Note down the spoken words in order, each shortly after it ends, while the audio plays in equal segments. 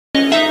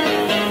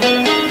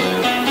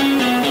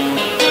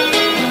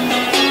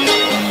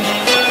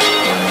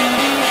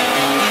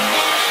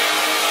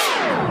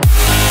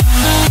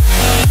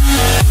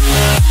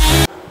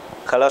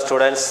Hello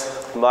students,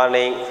 good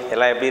morning.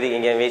 எல்லாம் எப்படி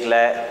இருக்கீங்க வீட்டில்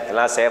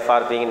எல்லாம் சேஃபாக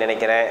இருப்பீங்கன்னு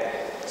நினைக்கிறேன்.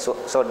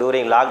 ஸோ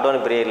டூரிங் லாக்டவுன்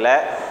பீரியடில்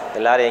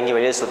எல்லோரும் எங்கேயும்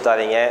வெளியே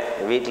சுற்றாதீங்க,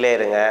 வீட்டிலே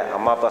இருங்க.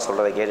 அம்மா அப்பா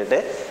சொல்கிறத கேட்டுட்டு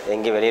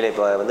எங்கேயும் வெளியில்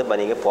இப்போ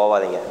நீங்கள்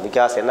போகாதீங்க.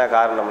 பிகாஸ் என்ன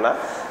காரணம்னா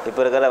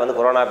இப்போ இருக்கிற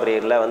கொரோனா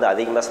பீரியடில்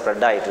அதிகமாக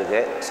ஸ்ப்ரெட்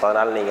ஆகிட்டுருக்கு. ஸோ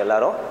அதனால் நீங்கள்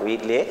எல்லோரும்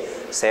வீட்லேயே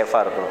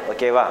சேஃபாக இருக்கணும்.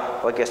 ஓகேவா?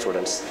 ஓகே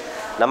ஸ்டூடெண்ட்ஸ்,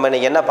 நம்ம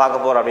இன்றைக்கி என்ன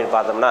பார்க்க போகிறோம் அப்படின்னு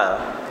பார்த்தோம்னா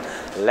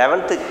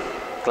 11th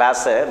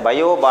class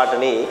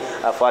bio botany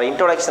for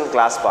introduction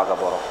class பார்க்க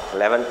போகிறோம்.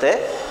 11th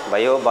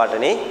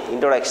bio botany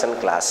introduction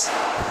class.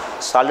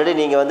 So already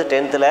நீங்கள்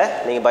 10th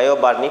நீங்கள்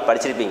பயோபாட்டனி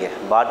படிச்சிருப்பீங்க,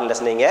 பாட்னி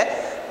லெசன் நீங்கள்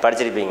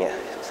படிச்சிருப்பீங்க.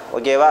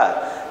 ஓகேவா?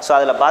 ஸோ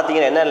அதில்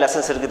பார்த்தீங்கன்னா என்ன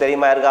லெசன்ஸ் இருக்குது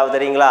தெரியுமா? யாருக்காவது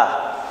தெரியுங்களா?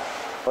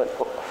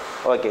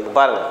 ஓகே,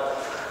 பாருங்கள்.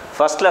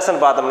 ஃபர்ஸ்ட்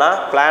லெசன் பார்த்தோம்னா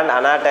plant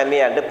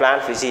anatomy and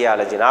plant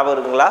physiology. ஞாபகம்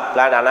இருக்குங்களா?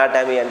 Plant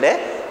anatomy and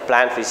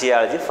plant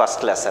physiology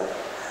first lesson.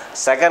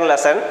 Second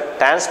lesson,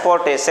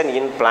 transportation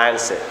in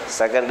plants.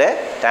 Second,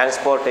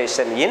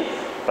 transportation in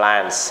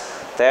plants.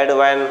 Third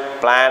one,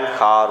 plant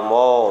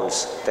hormones.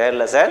 Third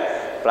lesson,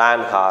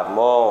 plant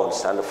hormones.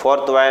 And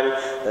fourth one,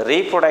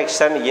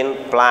 reproduction in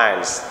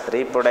plants.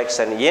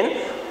 Reproduction in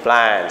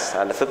plants.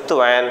 And fifth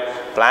one,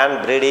 plant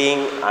breeding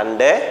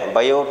and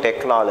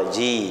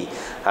biotechnology.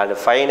 And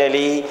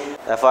finally,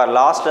 for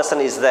last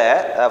lesson is the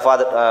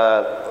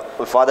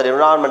for the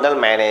environmental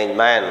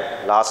management.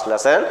 Last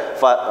lesson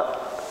for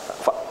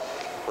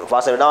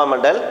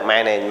environmental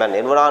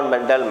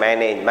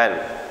management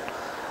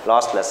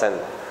last lesson.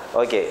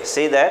 Okay,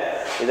 see that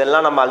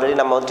இதெல்லாம் நம்ம already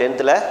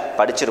 10th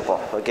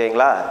படிச்சிருப்போம்.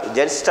 ஓகேங்களா?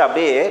 Just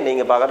அப்படியே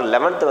நீங்கள் பார்க்குற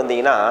 11th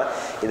வந்தீங்கன்னா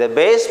இதை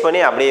base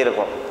பண்ணி அப்படியே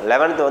இருக்கும்.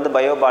 11th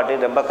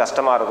பயோபாட்டனி ரொம்ப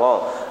கஷ்டமாக இருக்கும்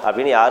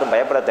அப்படின்னு யாரும்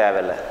பயப்பட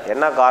தேவையில்லை.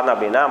 என்ன காரணம்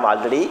அப்படின்னா நம்ம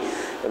ஆல்ரெடி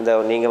இந்த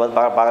நீங்கள்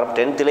பார்க்குற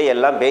 10th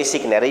எல்லாம்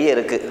பேசிக் நிறைய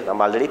இருக்குது,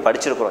 நம்ம ஆல்ரெடி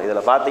படிச்சிருக்கிறோம்.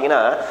 இதில்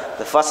பார்த்தீங்கன்னா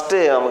இந்த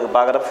ஃபஸ்ட்டு நமக்கு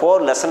பார்க்குற 4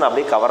 லெசன்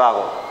அப்படியே கவர்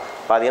ஆகும்.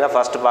 பார்த்தீங்கன்னா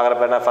ஃபஸ்ட்டு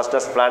பார்க்குறப்ப என்ன, first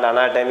plant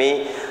anatomy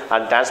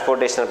and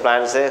டிரான்ஸ்போர்ட்டேஷனல்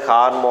plants,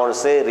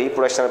 hormones,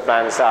 ரீப்ரொடக்ஷனல்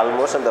plants,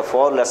 almost அந்த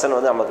 4 லெசன்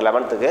நமக்கு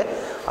 11th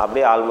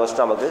அப்படியே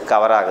ஆல்மோஸ்ட் நமக்கு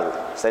கவர் ஆகுது.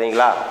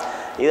 சரிங்களா?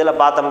 இதில்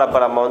பார்த்தோம்னா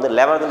இப்போ நம்ம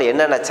 11th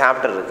என்னென்ன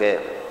சாப்டர் இருக்குது,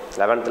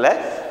 11th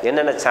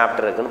என்னென்ன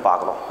சாப்டர் இருக்குதுன்னு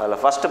பார்க்கணும்.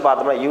 அதில் ஃபஸ்ட்டு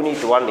பார்த்தோம்னா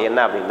யூனிட் 1 என்ன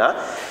அப்படின்னா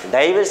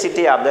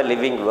diversity of the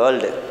living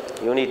world.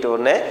 Unit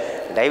 1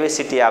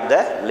 diversity of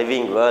the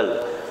living world.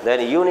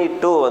 Then unit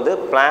 2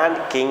 plant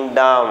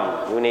kingdom.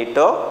 Unit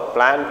 2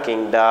 plant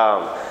kingdom.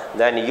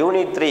 Then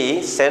unit 3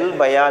 cell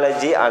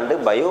biology and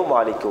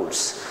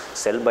biomolecules.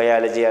 Cell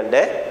biology and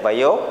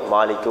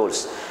biomolecules.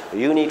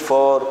 Unit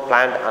 4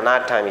 plant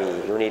anatomy.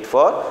 Unit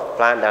 4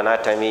 plant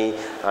anatomy.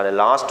 And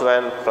last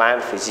one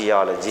plant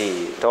physiology.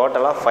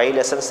 Total 5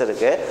 lessons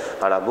இருக்குது.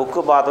 ஆனால்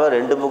book பார்த்தோம்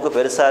 2 book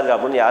பெருசாக இருக்குது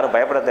அப்படின்னு யாரும்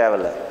பயப்பட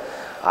தேவையில்லை.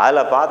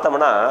 அதில்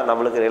பார்த்தோம்னா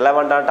நம்மளுக்கு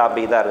ரிலவெண்ட்டான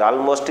டாபிக் தான் இருக்குது.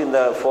 ஆல்மோஸ்ட்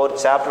இந்த 4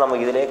 சாப்டர்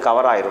நமக்கு இதிலே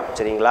கவர் ஆயிரும்.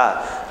 சரிங்களா?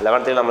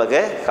 11th நம்மளுக்கு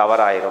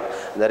கவர் ஆயிரும்.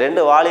 இந்த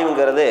 2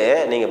 வால்யூம்ங்கிறது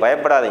நீங்கள்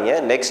பயப்படாதீங்க.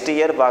 நெக்ஸ்ட்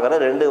இயர் பார்க்குற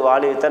 2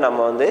 வால்யூத்தை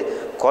நம்ம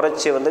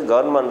குறைச்சி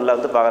கவர்மெண்ட்டில்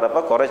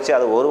பார்க்குறப்ப குறைச்சி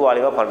அது 1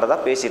 வால்யூமாக பண்ணுறதா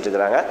பேசிகிட்டு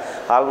இருக்கிறாங்க.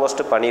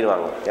 ஆல்மோஸ்ட்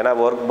பண்ணிடுவாங்க. ஏன்னா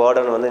ஒர்க்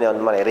பேர்டன்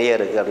அந்த மாதிரி நிறைய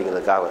இருக்குது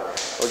அப்படிங்கிறதுக்காக.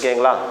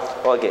 ஓகேங்களா?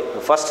 ஓகே,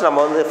 ஃபஸ்ட்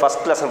நம்ம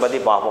ஃபஸ்ட் லெசன்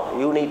பற்றி பார்ப்போம்.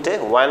 Unit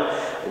 1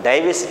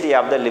 diversity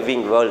of the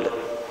living world.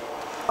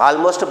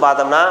 Almost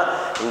பார்த்தோம்னா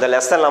இந்த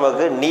லெசன்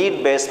நமக்கு நீட்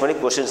பேஸ் பண்ணி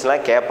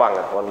கொஷின்ஸ்லாம் கேட்பாங்க.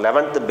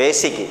 11th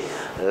பேசிக்கு,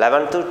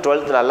 11th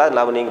 12th நல்லா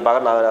நீங்கள்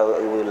பார்க்க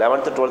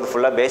 11th 12th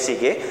ஃபுல்லாக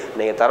பேசிக்கு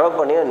நீங்கள் தரவு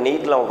பண்ணி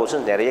நீட்டில் அவங்க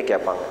கொஷின்ஸ் நிறைய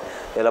கேட்பாங்க.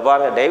 இதில்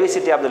பாருங்கள்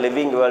diversity of the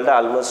living world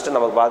almost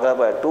நமக்கு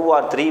பார்க்குறப்ப 2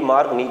 or 3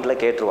 மார்க் நீட்டில்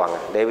கேட்டுருவாங்க.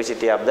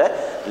 Diversity of the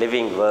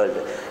living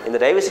world. இந்த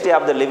diversity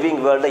of the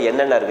living world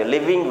என்னென்ன இருக்குது?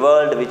 Living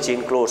world which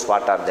includes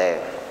what are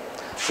there?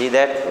 See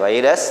that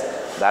virus,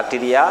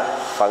 bacteria,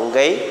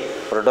 fungi,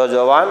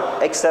 protozoan,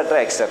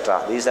 etc.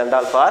 These and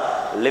all for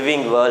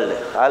living world.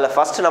 அதில்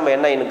first நம்ம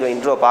என்ன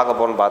intro பார்க்க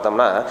போகிறோம்னு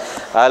பார்த்தோம்னா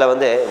அதில்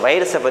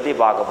வைரஸை பற்றி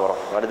பார்க்க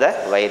போகிறோம். What is the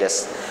virus?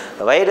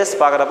 Virus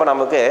பார்க்குறப்ப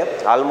நமக்கு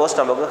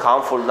ஆல்மோஸ்ட் நமக்கு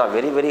ஹார்ம்ஃபுல் தான்,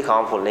 வெரி வெரி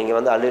ஹார்ம்ஃபுல்.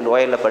 நீங்கள் ஆல்ரெடி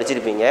நோயில்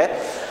படிச்சிருப்பீங்க.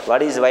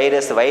 What is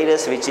virus?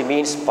 Virus which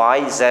means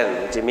poison.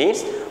 Which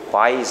means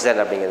poison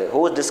அப்படிங்கிறது.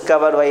 Who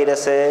discover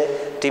virus?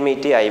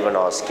 டிமிட்டி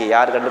ஐவனாஸ்கி.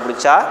 யார்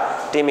கண்டுபிடிச்சா?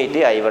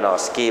 டிமிட்டி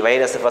ஐவனாஸ்கி.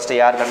 வைரஸ்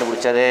ஃபஸ்ட்டு யார்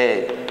கண்டுபிடிச்சது?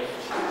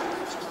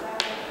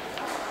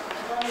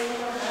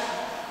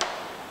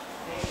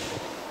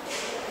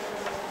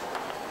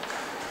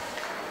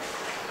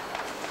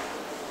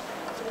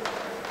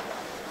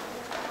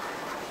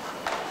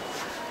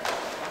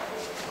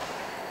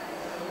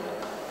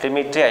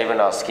 டிமிட்ரி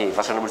ஐவனாஸ்கி.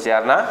 ஃபஸ்ட் கண்டுபிடிச்சி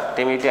யாருன்னா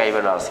டிமிட்ரி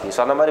ஐவனாஸ்கி. ஸோ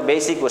அந்த மாதிரி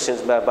பேசிக்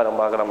கொஸ்டின்ஸ்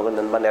பார்க்க நமக்கு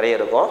இந்த மாதிரி நிறைய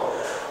இருக்கும்.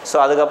 ஸோ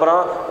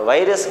அதுக்கப்புறம்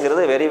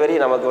வைரஸ்ங்கிறது வெரி வெரி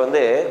நமக்கு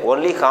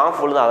ஒன்லி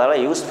ஹார்ம்ஃபுல் தான்,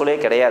 அதெல்லாம் யூஸ்ஃபுல்லே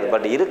கிடையாது.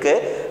 பட்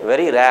இருக்குது,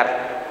 வெரி ரேர்.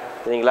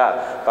 சரிங்களா?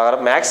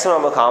 பார்க்குறப்ப மேக்ஸிமம்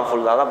நமக்கு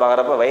ஹார்ம்ஃபுல் தான்.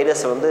 பார்க்குறப்ப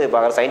வைரஸ்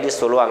பார்க்குற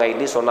சயின்டிஸ்ட் சொல்லுவாங்க,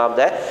 it is one of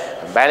the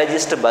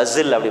biologist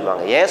Basil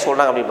அப்படிம்பாங்க. ஏன்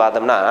சொல்கிறாங்க அப்படின்னு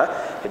பார்த்தோம்னா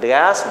it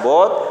has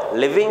both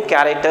living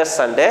characters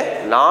and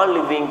நான்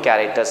லிவிங்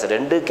கேரக்டர்ஸ்.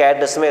 ரெண்டு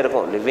கேரக்டர்ஸுமே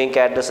இருக்கும், லிவிங்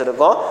கேரக்டர்ஸ்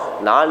இருக்கும்,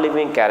 நான்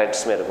லிவிங்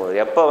கேரக்டர்ஸுமே இருக்கும்.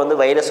 எப்போ வந்து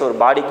வைரஸ் ஒரு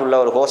பாடிக்குள்ளே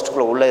ஒரு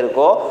ஹோஸ்ட்டுக்குள்ளே உள்ளே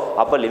இருக்கோ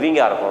அப்போ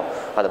லிவிங்காக இருக்கும்.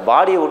 அந்த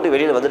பாடியை விட்டு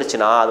வெளியில்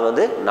வந்துடுச்சுன்னா அது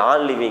வந்து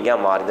நான் லிவிங்காக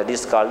மாறி that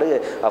is called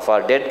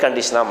for dead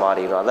கண்டிஷனாக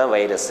மாறிடும். அதுதான்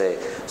வைரஸு.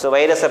 ஸோ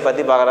வைரஸை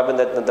பற்றி பார்க்குறப்ப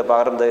இந்த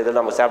பார்க்குற இந்த இது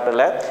நம்ம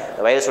சாப்டரில்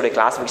வைரஸுடைய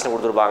கிளாஸிஃபிகேஷன்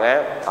கொடுத்துருப்பாங்க.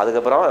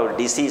 அதுக்கப்புறம்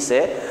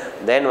டிசீஸு,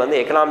 தென் வந்து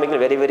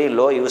economical very very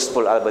low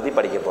useful, அதை பற்றி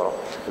படிக்க போகிறோம்.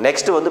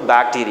 நெக்ஸ்ட்டு வந்து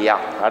பாக்டீரியா.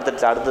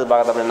 அடுத்தது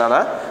பார்க்குறப்ப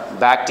என்னன்னா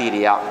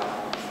பாக்டீரியா.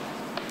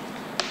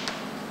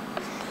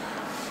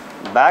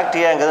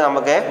 பாக்டீரியாங்கிறது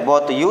நமக்கு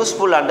both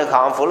useful and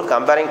harmful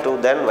comparing to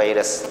then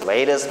virus.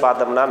 Virus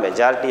பார்த்தோம்னா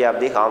மெஜாரிட்டி ஆஃப்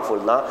தி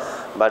ஹார்ம்ஃபுல் தான்,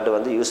 பட்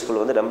வந்து யூஸ்ஃபுல்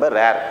வந்து ரொம்ப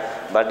rare.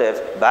 But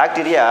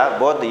bacteria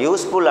both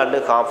useful and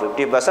harmful,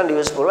 50%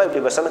 யூஸ்ஃபுல்லாக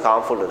 50%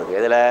 ஹார்ம்ஃபுல் இருக்குது.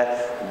 இதில்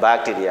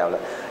பாக்டீரியாவில்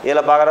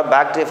இதில் பார்க்குற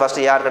பாக்டீரியா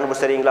ஃபஸ்ட்டு யார்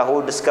கண்டுபிடிச்சு தெரியுங்களா? Who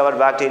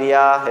discover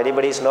bacteria?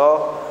 Anybody's no?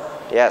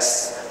 S,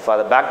 for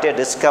the bacteria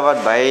discovered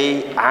by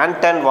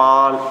Anton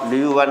van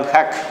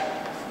Leeuwenhoek.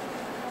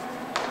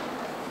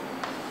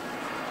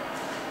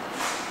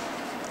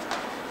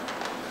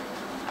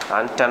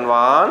 Anton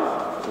van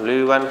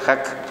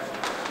Leeuwenhoek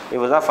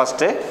இவர் தான்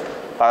ஃபஸ்ட்டு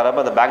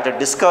பார்க்குறப்ப அந்த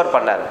பாக்டீரியா டிஸ்கவர்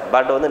பண்ணார்.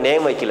 பட் வந்து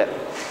நேம் வைக்கல.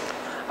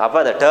 அப்போ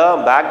அந்த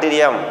டேர்ம்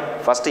பாக்டீரியம்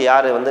ஃபஸ்ட்டு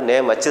யார் வந்து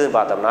நேம் வச்சதுன்னு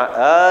பார்த்தோம்னா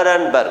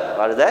ஏரன்பர்க்.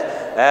 அது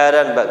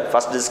ஏரன்பர்க்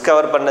ஃபஸ்ட்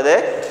டிஸ்கவர் பண்ணது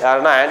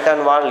யாருன்னா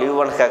ஆண்டன் வான்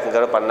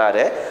லியூவன்ஹாக்ங்கிற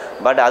பண்ணார்.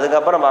 பட்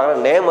அதுக்கப்புறம் பார்க்குற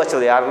நேம்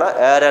வச்சது யாருன்னா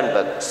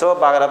ஏரன்பர்க். ஸோ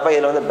பார்க்குறப்ப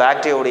இதில் வந்து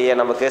பாக்டீரியாவுடைய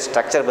நமக்கு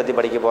ஸ்ட்ரக்சர் பற்றி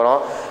படிக்க போகிறோம்.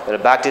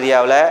 இதில்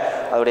பாக்டீரியாவில்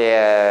அதோடைய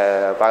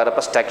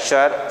பார்க்குறப்ப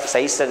structure,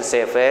 size and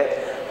shape,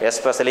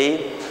 especially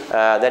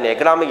then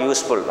economic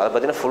useful, அதை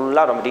பற்றின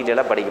ஃபுல்லாக நம்ம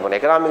டீட்டெயிலாக படிக்க போகிறோம்.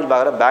 எக்கனாமிக்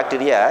பார்க்குற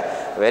bacteria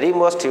very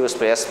most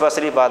useful.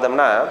 Especially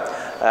பார்த்தோம்னா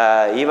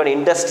even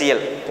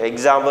industrial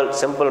example,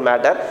 simple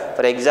matter,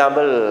 for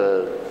example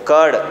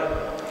curd.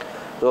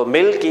 So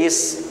milk is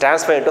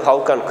transferred into how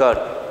can curd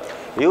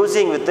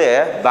using with a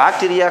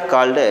bacteria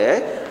called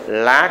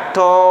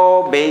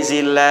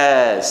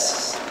lactobacillus.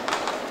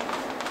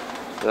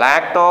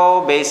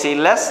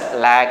 Lactobacillus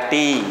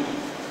lacti.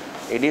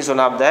 It is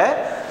one of the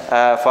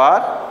for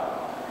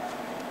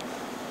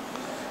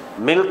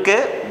milk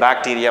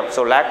bacterium.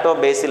 So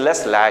lactobacillus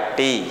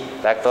lacti.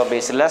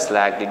 Lactobacillus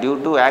lacti. Due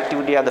to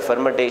activity of the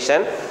fermentation,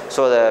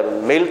 so the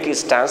milk is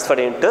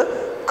transferred into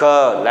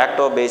curd.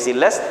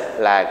 Lactobacillus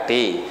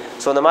lacti.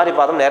 So இந்த மாதிரி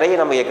பார்த்தோம் நிறைய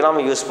நம்ம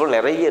economic useful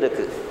நிறைய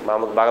இருக்குது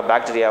நமக்கு பார்க்க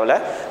பாக்டீரியாவில்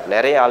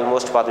நிறைய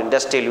ஆல்மோஸ்ட் பார்த்தோம்.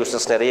 இண்டஸ்ட்ரியல்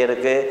யூசஸ் நிறைய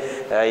இருக்குது.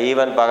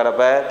 ஈவன்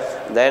பார்க்குறப்ப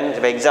தென்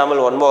இப்போ example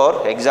one more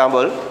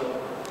example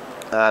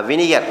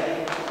vinegar.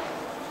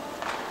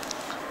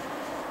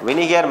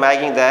 Vinegar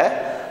making the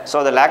so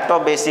the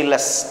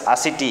lactobacillus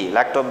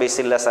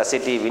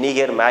aceti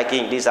vinegar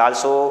making, it is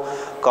also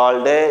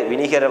called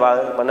vinegar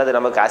பண்ணது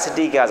நமக்கு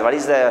acidic acid. What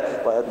is the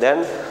then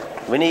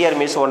vinegar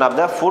means one of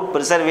the food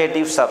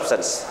preservative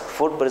substance.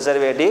 Food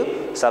preservative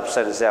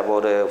substance. அப்போ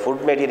ஒரு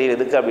food material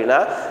இருக்குது அப்படின்னா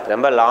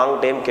ரொம்ப long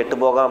time கெட்டு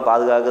போகாமல்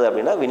பாதுகாக்குது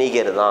அப்படின்னா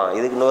வினிகர் தான்.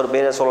 இதுக்கு இன்னொரு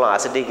பேர் சொல்லலாம்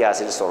அசிட்டிக்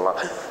ஆசிட் சொல்லலாம்.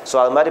 ஸோ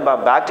அது மாதிரி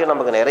பாக்டீரியா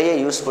நமக்கு நிறைய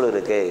யூஸ்ஃபுல்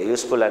இருக்குது,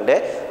 யூஸ்ஃபுல் அண்டு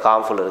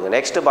ஹார்ம்ஃபுல் இருக்குது.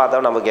 நெக்ஸ்ட்டு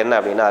பார்த்தா நமக்கு என்ன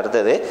அப்படின்னா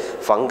அடுத்தது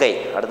ஃபங்கை.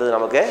 அடுத்தது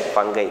நமக்கு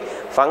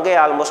ஃபங்கை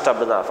ஆல்மோஸ்ட்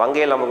அப்படி தான்.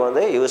 ஃபங்கையில் நமக்கு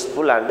வந்து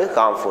useful and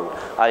harmful,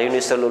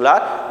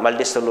 unicellular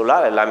multi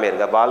cellular எல்லாமே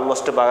இருக்குது. அப்போ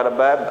ஆல்மோஸ்ட்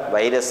பார்க்குறப்ப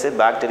வைரஸ்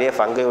பாக்டீரியா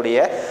ஃபங்கையுடைய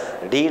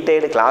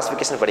டீட்டெயில்டு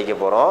கிளாஸிஃபிகேஷன் படிக்க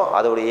போகிறோம்.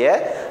 அதோடைய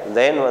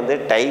then வந்து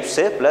types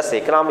plus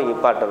economic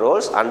important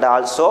roles and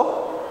also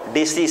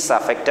disease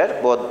affected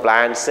both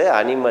plants,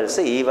 animals,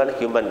 even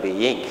human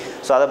being.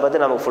 So அதை பற்றி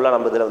நமக்கு ஃபுல்லாக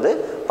நம்ம இதில் வந்து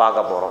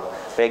பார்க்க போகிறோம்.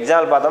 இப்போ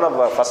எக்ஸாம்பிள் பார்த்தோம்னா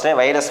ஃபஸ்ட்டே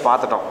வைரஸ்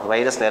பார்த்துட்டோம்.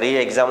 வைரஸ் நிறைய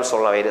எக்ஸாம்பிள்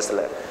சொல்லலாம்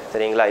வைரஸில்,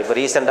 சரிங்களா? இப்போ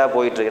ரீசெண்டாக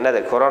போயிட்டுருக்குன்னா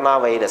அது கொரோனா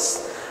வைரஸ்.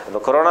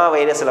 இப்போ கொரோனா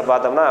வைரஸில்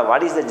பார்த்தோம்னா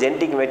what is the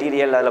genetic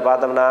material? அதில்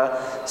பார்த்தோம்னா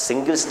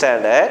சிங்கிள்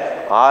ஸ்டாண்டர்ட்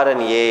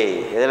ஆர்என்ஏ.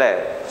 இதில்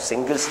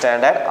சிங்கிள்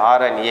ஸ்டாண்டர்ட்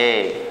ஆர்என்ஏ.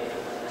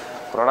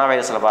 கொரோனா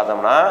வைரஸில்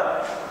பார்த்தோம்னா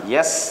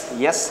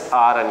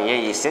SRNA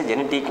is a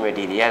genetic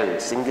material.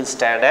 Single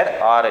standard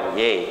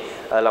RNA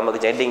அதில்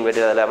நமக்கு ஜெனட்டிக்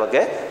மெட்டீரியல் அதில்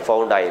நமக்கு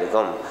ஃபவுண்ட்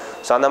ஆகிருக்கும்.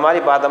 ஸோ அந்த மாதிரி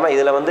பார்த்தோம்னா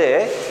இதில்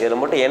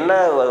மட்டும் என்ன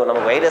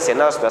நம்ம வைரஸ்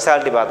என்ன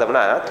ஸ்பெஷாலிட்டி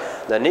பார்த்தோம்னா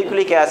the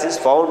nucleic acid is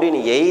found in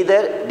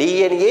either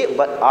DNA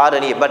but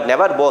RNA but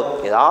never both.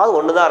 ஏதாவது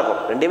ஒன்று தான்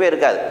இருக்கும், ரெண்டுமே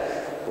இருக்காது.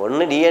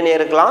 ஒன்று டிஎன்ஏ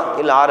இருக்கலாம்,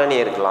 இல்லை ஆர்என்ஏ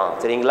இருக்கலாம்,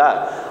 சரிங்களா?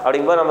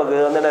 அப்படிங்கும்போது நமக்கு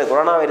வந்து என்ன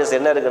கொரோனா வைரஸ்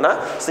என்ன இருக்குன்னா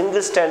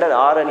single standard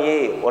RNA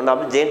one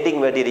of genetic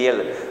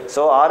material.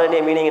 So RNA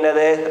meaning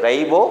என்னது?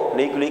 Ribo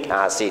nucleic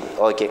acid.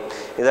 ஓகே,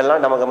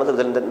 இதெல்லாம் நமக்கு வந்து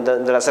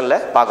இந்த லெசனில்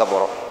பார்க்க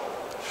போகிறோம்.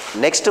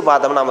 நெக்ஸ்ட்டு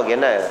பார்த்தோம்னா நமக்கு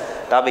என்ன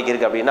டாபிக்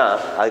இருக்குது அப்படின்னா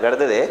அதுக்கு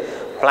அடுத்தது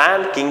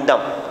பிளான்ட்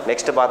கிங்டம்.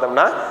 நெக்ஸ்ட்டு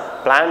பார்த்தோம்னா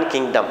பிளான்ட்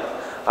கிங்டம்.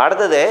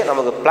 அடுத்தது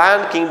நமக்கு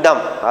பிளான்ட்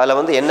கிங்டம் அதில்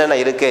வந்து என்னென்ன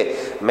இருக்குது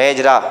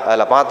மேஜராக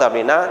அதில் பார்த்தோம்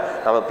அப்படின்னா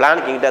நம்ம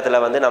பிளான்ட்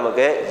கிங்டத்தில் வந்து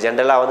நமக்கு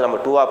ஜென்ரலாக வந்து நம்ம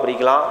டூவாக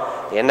பிரிக்கலாம்.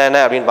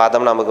 என்னென்ன அப்படின்னு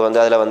பார்த்தோம்னா நமக்கு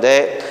வந்து அதில் வந்து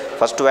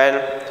first one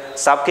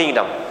sub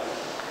kingdom.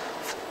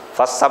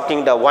 First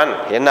சப்கிங்டம் 1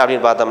 என்ன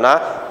அப்படின்னு பார்த்தோம்னா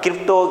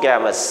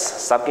கிரிப்டோகேமஸ்.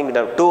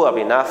 சப்கிங்டம் 2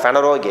 அப்படின்னா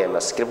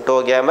ஃபெனரோகேமஸ்.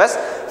 கிரிப்டோகேமஸ்,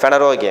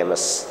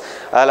 ஃபெனரோகேமஸ்.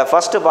 அதில்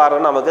ஃபஸ்ட்டு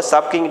பாருங்கள் நமக்கு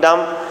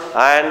சப்கிங்டம்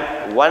அண்ட்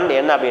 1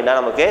 என்ன அப்படின்னா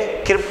நமக்கு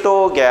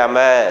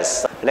கிரிப்டோகேமஸ்.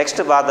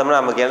 நெக்ஸ்ட்டு பார்த்தோம்னா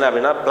நமக்கு என்ன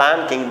அப்படின்னா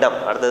பிளான் கிங்டம்.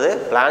 அடுத்தது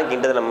பிளான்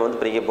கிங்டத்தை நம்ம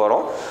வந்து பிரிக்க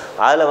போகிறோம்.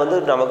 அதில் வந்து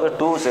நமக்கு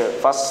 2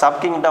 ஃபஸ்ட்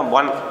சப்கிங்டம்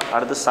 1,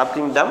 அடுத்து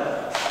சப்கிங்டம்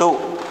 2.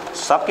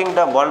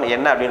 சப்கிங்டம் 1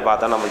 என்ன அப்படின்னு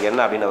பார்த்தா நமக்கு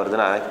என்ன அப்படின்னு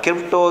வருதுன்னா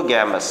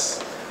கிரிப்டோகேமஸ்.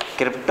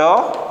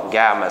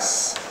 கிரிப்டோகேமஸ்.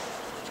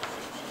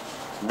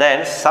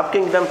 தென்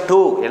சப்கிங்டம்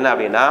 2 என்ன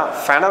அப்படின்னா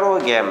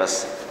ஃபெனரோகேமஸ்.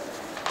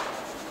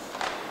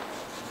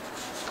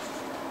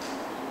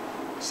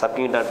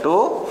 Subkingdom 2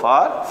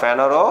 for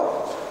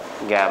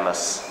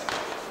Phanerogamous.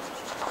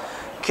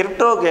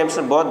 Cryptogames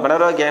both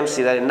Phanerogames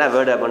is என்ன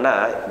word அப்படின்னா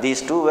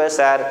these two words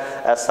are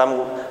some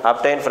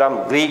obtained from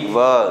Greek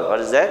word.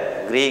 What is that?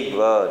 Greek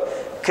word.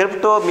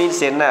 Crypto means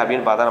என்ன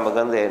அப்படின்னு பார்த்தா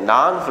நமக்கு வந்து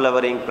non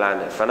flowering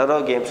plant.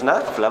 Phanerogamesனா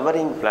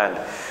flowering plant.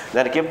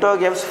 Then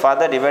cryptogames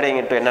further dividing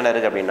into என்னென்ன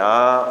இருக்கு அப்படின்னா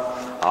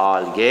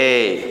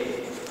algae,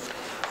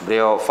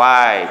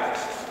 bryophyte,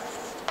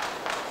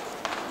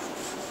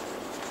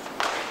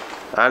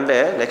 and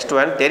next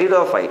one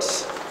pteridophytes.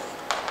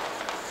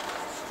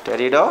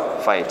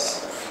 Pteridophytes.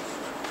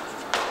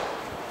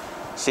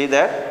 See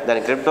that then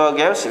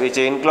cryptogames which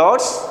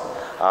includes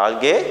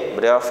algae,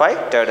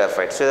 bryophyte,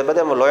 pteridophytes. So இதை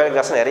பற்றி நம்ம லோயர்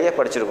கிளாஸ் நிறைய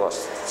படிச்சிருக்கோம்.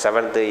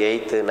 7th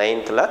 8th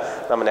 9th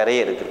நம்ம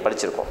நிறைய இருக்குது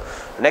படிச்சிருக்கோம்.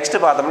 நெக்ஸ்ட்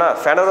பார்த்தோம்னா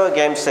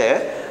Phanerogames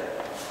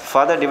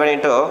further divided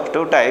into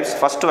 2 types.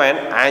 First one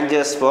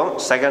angiosperm,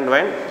 second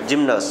one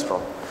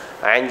gymnosperm.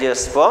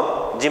 Angiosperm,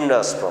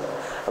 gymnosperm.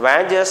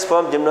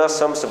 Angiosperm,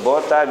 gymnosperms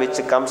both are which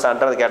comes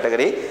under the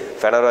category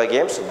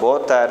Phanerogames.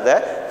 Both are the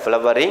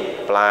flowering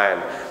plant.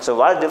 So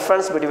what is the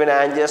difference between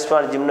angiosperm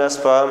and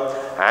gymnosperm?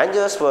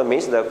 Angiosperm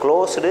means the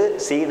closed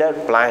seeded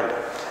plant.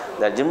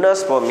 The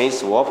gymnosperm means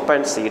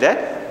open seeded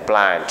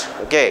plant.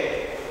 Okay.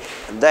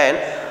 Then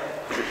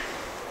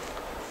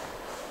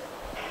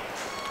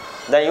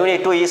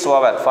unit 2 is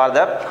over. For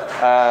the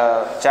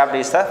chapter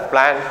is the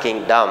plant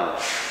kingdom.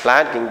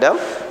 Plant kingdom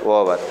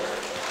over.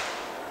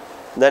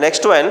 The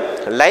next one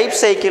life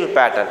cycle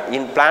pattern.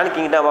 In plant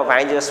kingdom of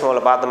angiosperm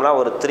பார்த்தோம்னா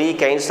ஒரு 3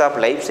 kinds of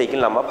life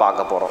cycle நம்ம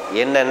பார்க்க போகிறோம்.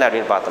 என்னென்ன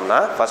அப்படின்னு பார்த்தோம்னா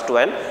first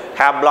one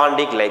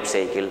haplontic life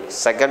cycle,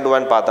 second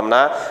one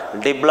பார்த்தோம்னா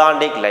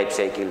diplontic life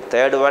cycle,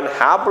 third one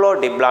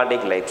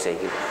haplodiplontic life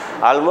cycle.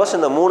 Almost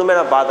இந்த மூணுமே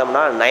நான்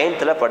பார்த்தோம்னா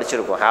 9th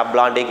படிச்சிருக்கோம்.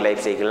 ஹாப்ளாண்டிக்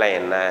லைஃப் சைக்கிள்னா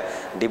என்ன,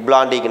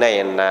 டிப்ளாண்டிக்னா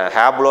என்ன,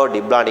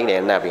 ஹாப்ளோடிப்ளாண்டிக்னா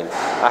என்ன அப்படின்னு.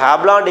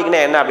 ஹாப்ளாண்டிக்னா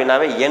என்ன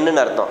அப்படின்னாவே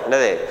என்னன்னு அர்த்தம்.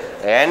 என்னது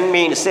என்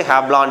means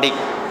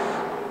haplontic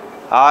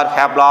or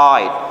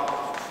haploid.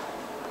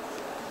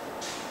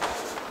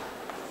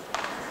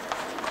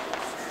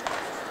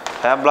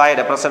 Haploid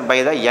represented by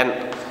the N.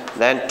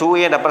 Then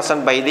 2N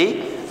represented by the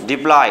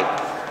diploid.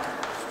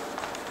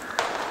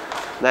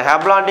 The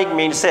haplontic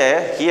means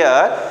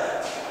here,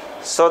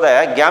 so the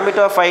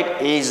gametophyte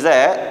is the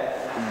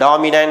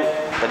dominant,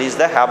 that is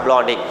the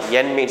haplontic.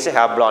 N means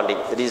haplontic,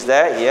 that is the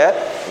here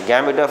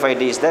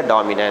gametophyte is the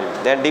dominant.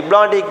 Then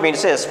diplontic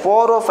means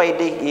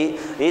sporophytic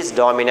is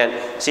dominant.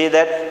 See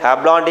that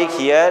haplontic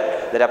here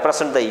they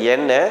represent the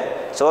N.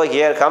 So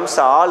here comes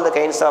all the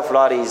kinds of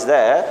flower is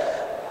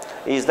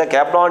the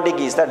haplontic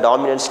is the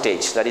dominant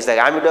stage, that is the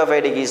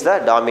gametophytic is the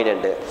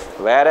dominant,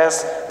 whereas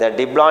the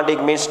diplontic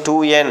means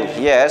 2N.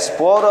 Here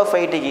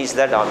sporophytic is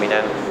the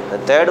dominant.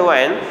 The third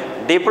one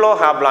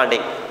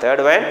diplohaplontic.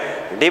 Third one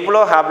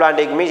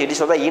diplohaplontic means it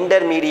is of the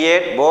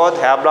intermediate both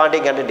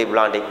haplontic and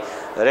diplontic.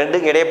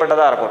 ரெண்டுக்கு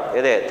இடைப்பட்டதாக இருக்கும்.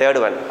 இது third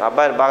one.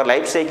 அப்போ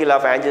life cycle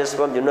of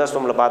angiosperm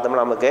ஜிம்னோஸ்பெர்மில்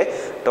பார்த்தோம்னா நமக்கு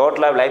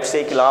டோட்டலாக life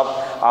cycle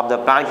of the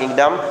plant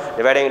kingdom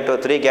dividing into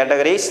 3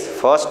 categories.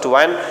 First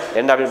one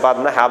என்ன அப்படின்னு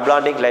பார்த்தோம்னா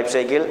haplontic life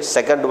cycle,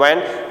 second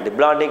one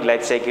diplontic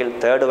life cycle,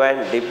 third one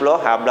deploy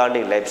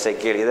haplontic life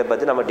cycle. இதை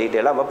பற்றி நம்ம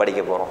டீட்டெயிலாக நம்ம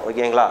படிக்க போகிறோம்.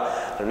 ஓகேங்களா.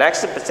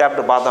 நெக்ஸ்ட்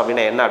சாப்டர் பார்த்தோம்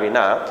அப்படின்னா என்ன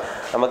அப்படின்னா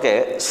நமக்கு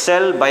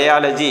செல்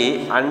biology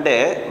and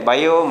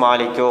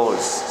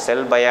biomolecules.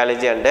 Sell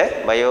biology and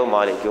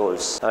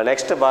biomolecules.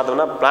 Next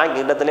பார்த்தோம்னா பிளான்ட்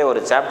கிங்டத்திலே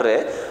ஒரு chapter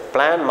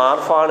plant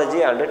morphology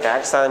and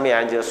taxonomy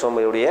angiosperm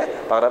உடைய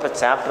பார்க்குறப்ப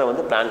சாப்டர்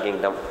வந்து பிளான்ட்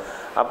கிங்டம்.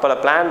 அப்போ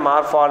பிளான்ட்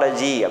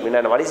மார்ஃபாலஜி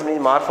அப்படின்னா what is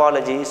mean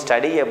morphology?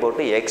 Study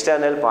about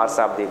external parts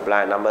of the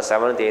plant. நம்ம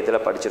 7th 8th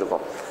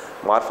படிச்சிருக்கோம்.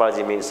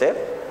 Morphology means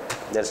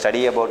then study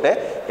about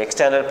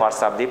external parts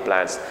of the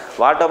plants.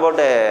 What about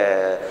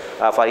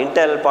for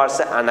internal parts?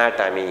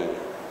 Anatomy.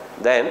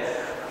 Then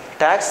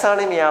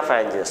taxonomy of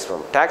angiosperm.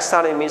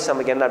 Taxonomy means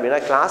நமக்கு என்ன அப்படின்னா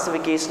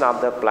classification of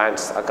the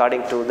plants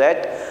according to that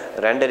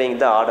rendering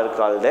the order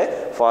called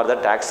for the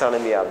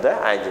taxonomy of the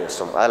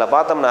angiosperm. அதில்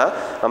பார்த்தோம்னா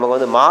நமக்கு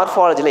வந்து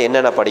மார்ஃபாலஜியில்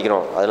என்னென்ன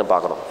படிக்கிறோம் அதில்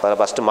பார்க்குறோம். அதில்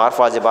ஃபஸ்ட்டு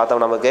மார்ஃபாலஜி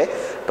பார்த்தோம் நமக்கு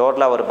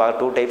டோட்டலாக ஒரு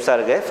 2 டைப்ஸாக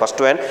இருக்குது.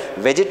 First one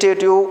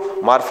vegetative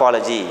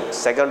morphology,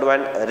 second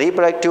one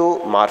reproductive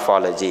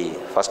morphology.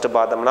 First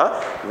பார்த்தோம்னா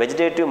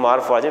vegetative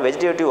morphology,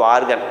 vegetative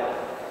organ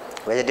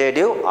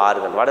vegetative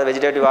organ. What is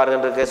vegetative organ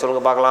இருக்கு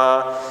சொல்லுங்க பார்க்கலாம்.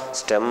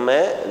 Stem,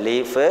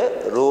 leaf,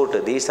 root.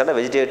 These are the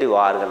vegetative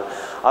organ.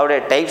 அவருடைய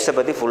டைப்ஸை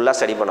பற்றி ஃபுல்லாக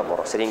ஸ்டடி பண்ண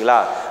போகிறோம் சரிங்களா.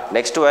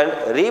 Next one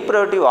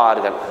reproductive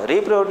organ.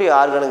 Reproductive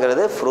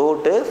ஆர்கனுங்கிறது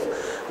fruit,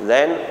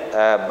 தென்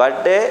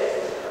பட்டு,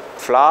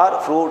 ஃப்ளார்,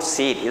 ஃப்ரூட்,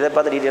 சீட். இதை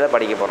பார்த்து டீட்டெயிலாக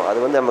படிக்க போகிறோம்.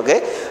 அது வந்து நமக்கு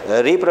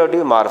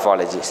ரீப்ரொடக்டிவ்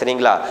மார்ஃபாலஜி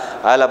சரிங்களா.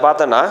 அதில்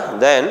பார்த்தோன்னா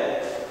தென்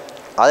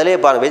அதிலே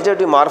பாருங்கள்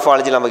வெஜிடேட்டிவ்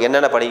மார்ஃபாலஜி நமக்கு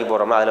என்னென்ன படிக்க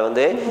போகிறோம்னா அதில்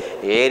வந்து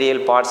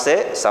Ariel parts,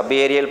 sub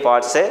Ariel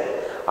parts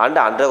and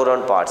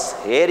underground parts.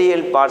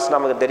 Ariel parts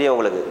நமக்கு தெரியும்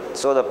உங்களுக்கு.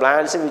 So the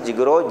plans which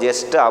grow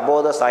just above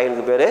த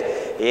சாயிலுக்கு பேர்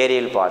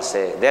ஏரியல்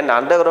பார்ட்ஸு. தென்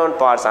அண்டர்கிரவுண்ட்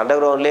பார்ட்ஸ்.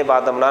 அண்டர்கிரவுண்ட்லேயே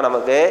பார்த்தோம்னா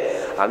நமக்கு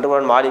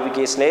அண்டர்கிரவுண்ட்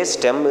மாடிஃபிகேஷன்லேயே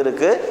ஸ்டெம்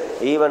இருக்குது,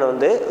 ஈவன்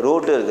வந்து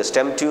ரூட் இருக்குது,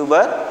 ஸ்டெம்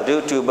டியூபர்,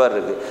 ரூட் டியூபர்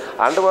இருக்குது.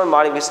 அண்டர்கிரவுண்ட்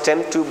மாடிஃபிகேஷன்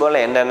ஸ்டெம்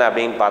டியூபரில் என்னென்ன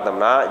அப்படின்னு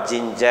பார்த்தோம்னா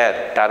ஜிஞ்சர்,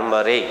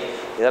 டர்மரிக்.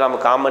 இதெல்லாம் நம்ம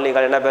காமன்லி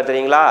என்ன பேர்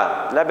தெரியுங்களா?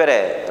 என்ன பேர்?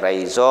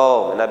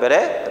 ரைசோம். என்ன பேர்?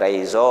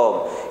 ரைசோம்.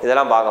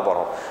 இதெல்லாம் பார்க்க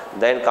போகிறோம்.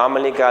 தென்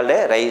commonly called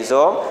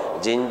rhizome,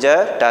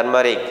 ginger,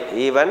 turmeric.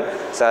 Even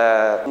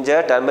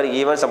ginger, turmeric,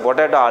 even some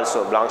potato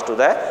also belongs to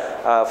the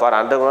for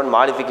underground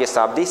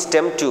modification of the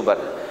stem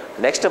tuber.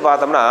 Next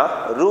பார்த்தோம்னா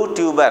ரூட்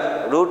டியூபர்.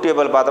 ரூட்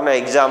டியூபர் பார்த்தோம்னா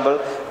எக்ஸாம்பிள்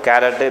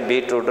கேரட்டு,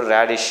 பீட்ரூட்டு,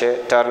 ரேடிஷு,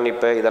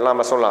 டர்னிப்பு இதெல்லாம்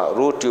நம்ம சொல்லலாம்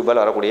root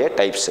tuber வரக்கூடிய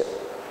types.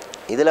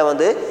 இதில்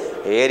வந்து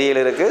Ariel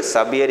இருக்குது,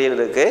 sub Ariel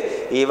இருக்குது,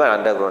 ஈவன்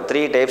அண்டர்கிரவுண்ட்.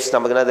 3 டைப்ஸ்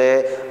நமக்கு என்னது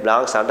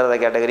belongs under the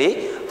category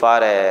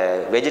for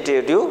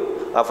vegetative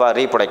for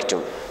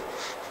reproductive.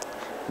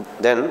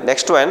 Then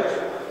next one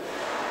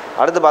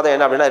அடுத்து பார்த்தோம்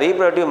என்ன அப்படின்னா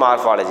ரீப்ரொடக்டிவ்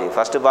மார்ஃபாலஜி.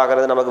 ஃபஸ்ட்டு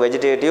பார்க்குறது நமக்கு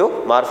வெஜிடேட்டிவ்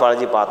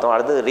மார்ஃபாலஜி பார்த்தோம்.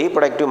 அடுத்து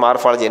ரீப்ரொடக்டிவ்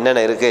மார்ஃபாலஜி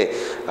என்னென்ன இருக்குது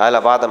அதில்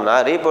பார்த்தோம்னா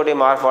ரீப்ரொடக்டிவ்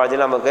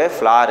மார்ஃபாலஜியில் நமக்கு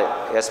ஃப்ளார்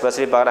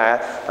எஸ்பெஷலி பார்க்குறேன்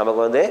நமக்கு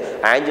வந்து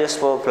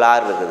ஆஞ்சியோஸ்போம்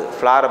ஃப்ளார் இருக்குது.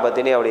 ஃப்ளாரை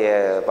பற்றினே அப்படியே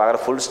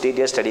பார்க்குற ஃபுல்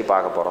டீட்டெயில் ஸ்டடி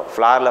பார்க்க போகிறோம்.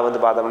 ஃப்ளாரில்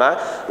வந்து பார்த்தோம்னா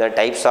தென்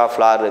டைப்ஸ் ஆஃப்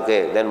ஃப்ளார்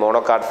இருக்குது. தென்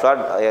monocot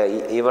flower,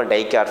 even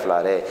dicot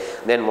flare,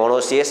 தென்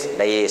மோனோசியஸ்,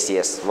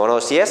 டைஏசியஸ்.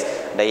 மோனோசியஸ்,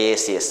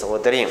 டைஏசியஸ்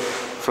உங்களுக்கு தெரியும்.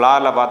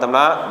 ஃப்ளாரில்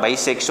பார்த்தோம்னா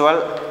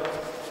bisexual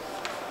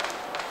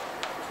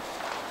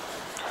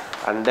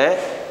and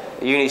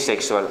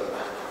unisexual.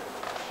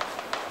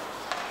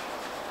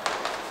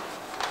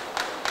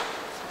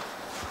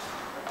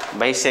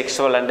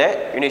 Bisexual and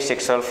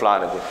unisexual flower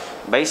இருக்குது.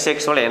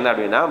 Bisexual என்ன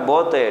அப்படின்னா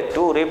both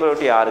two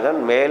reproductive organ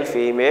male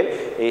female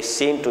is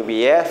seen to be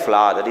a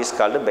flower, that is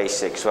called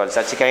bisexual.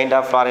 Such kind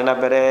of flower என்ன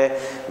பேரு?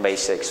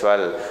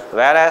 Bisexual.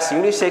 Whereas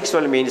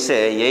unisexual means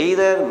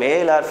either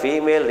male or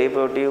female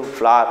reproductive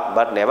flower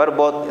but never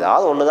both.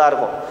 ஏதாவது ஒன்று தான்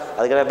இருக்கும்.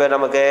 அதுக்கு என்ன பேர்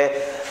நமக்கு?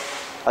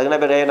 அதுக்கு என்ன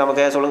பேர்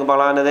நமக்கு சொல்லுங்க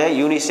பார்க்கலாம். என்னது?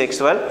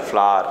 Unisexual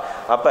flower.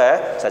 அப்போ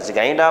சச்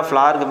கைண்ட் ஆஃப்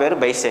ஃப்ளாருக்கு பேர்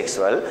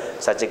பைசெக்சுவல்.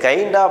 சச்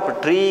கைண்ட் ஆஃப்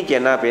ட்ரீக்கு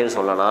என்ன பேர்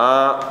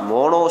சொல்லலாம்?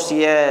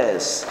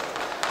 மோனோசியஸ்.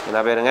 என்ன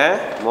பேருங்க?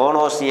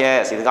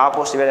 மோனோசியஸ். இதுக்கு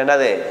ஆப்போசிட் பேர்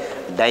என்னது?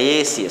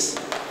 டயேசியஸ்.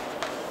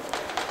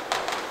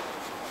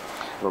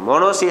 இப்போ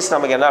மோனோசியஸ்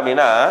நமக்கு என்ன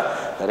அப்படின்னா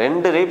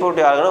 2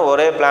 ரீப்ரொடக்டிவ் ஆர்கனும்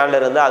ஒரே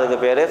பிளான்ல இருந்து அதுக்கு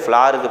பேர்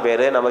ஃப்ளாருக்கு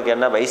பேர் நமக்கு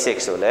என்ன?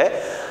 பைசெக்சுவல்.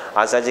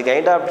 சச்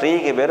கைண்ட் ஆஃப்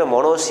ட்ரீக்கு பேர்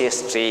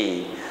monoecious tree.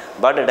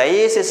 But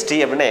dioecious tree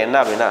அப்படின்னா என்ன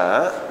அப்படின்னா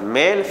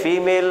மேல்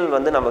ஃபீமேல்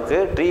வந்து நமக்கு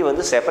ட்ரீ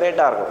வந்து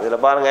செப்பரேட்டாக இருக்கும்.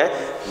 இதில் பாருங்கள்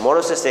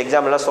மோனோசியஸ்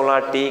எக்ஸாம்பிள்லாம்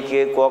சொல்லலாம்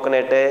டீக்கு,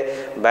 coconut,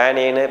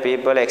 பேனியனு,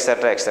 people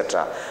extra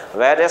extra.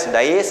 Whereas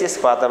dioecious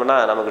பார்த்தோம்னா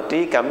நமக்கு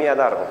ட்ரீ கம்மியாக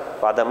தான் இருக்கும்.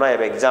 பார்த்தோம்னா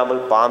இப்போ எக்ஸாம்பிள்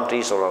பாம் ட்ரீ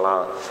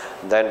சொல்லலாம்,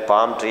 தென்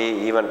bomb tree,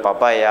 even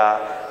papaya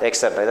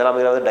extra. இதெல்லாம்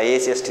வந்து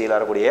டயேசியஸ் ட்ரீயில்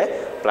வரக்கூடிய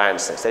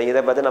பிளான்ட்ஸ். சரி,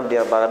 இதை பற்றி நம்ம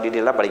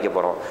டீட்டெயிலாக படிக்க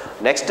போகிறோம்.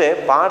 நெக்ஸ்ட்டு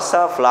பார்ட்ஸ்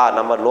ஆஃப் ஃப்ளார்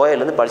நம்ம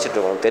லோயர்லேருந்து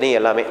படிச்சுட்ருக்கோம். தெரியும்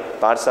எல்லாமே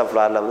பார்ட்ஸ் ஆஃப்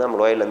ஃப்ளாரில் வந்து நம்ம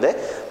லோயர்லேருந்து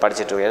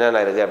படிச்சுட்ருக்கோம்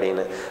என்னென்ன இருக்குது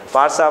அப்படின்னு.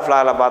 பார்ட்ஸ் ஆஃப்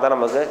ஃப்ளாரில் பார்த்தா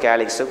நமக்கு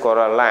கேலிக்ஸு,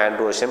 கொரோலா,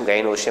 ஆண்ட்ரோஷியம்,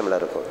 கைனோஷியமில்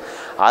இருக்கும்.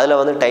 அதில்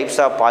வந்து டைப்ஸ்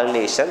ஆஃப்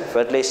பாலினேஷன்,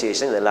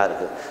 ஃபெர்டிலைசேஷன் இதெல்லாம்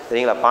இருக்குது.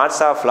 சரிங்களா?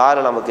 பார்ட்ஸ் ஆஃப்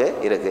ஃப்ளார் நமக்கு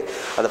இருக்குது.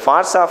 அந்த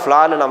பார்ட்ஸ் ஆஃப்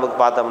ஃப்ளாரில் நமக்கு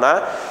பார்த்தோம்னா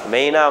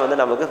மெயினாக வந்து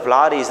நமக்கு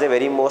flower is the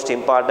very most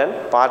important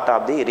part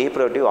of the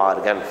reproductive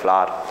organ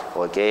flower.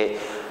 Okay,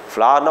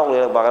 ஃப்ளார்னால்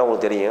உங்களுக்கு பார்க்குற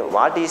உங்களுக்கு தெரியும்.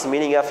 What is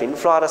meaning of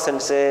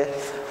இன்ஃப்ளாரசன்ஸு?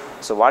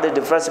 So what is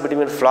difference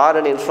between flower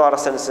and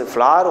inflorescence?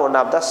 Flower one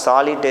of the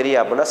solitary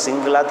அப்படின்னா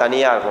சிங்கிளாக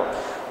தனியாக இருக்கும்.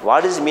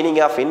 What is meaning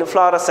of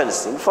inflorescence?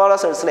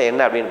 இன்ஃப்ளாரசன்ஸ்னால்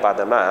என்ன அப்படின்னு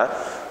பார்த்தோம்னா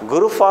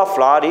group of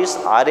flower is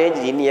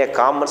arranged in a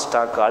common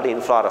stalk called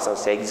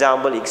inflorescence.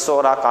 Example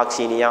ixora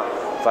காக்சீனியா.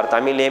 For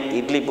Tamil name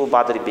idli பூ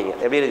பார்த்துருப்பீங்க.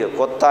 எப்படி இருக்குது?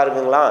 கொத்தா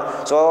இருக்குங்களா?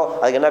 ஸோ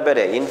அதுக்கு என்ன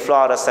பேர்?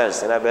 இன்ஃப்ளாரசன்ஸ்.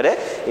 என்ன பேர்?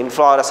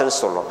 இன்ஃப்ளாரசன்ஸ்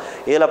சொல்லணும்.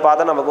 இதில்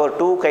பார்த்தா நமக்கு ஒரு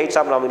 2 கைட்ஸ்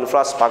ஆஃப் நம்ம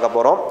இன்ஃப்ளாரஸ் பார்க்க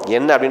போகிறோம்.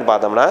 என்ன அப்படின்னு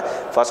பார்த்தோம்னா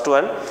first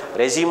one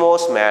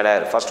racemose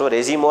manor. First one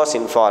racemose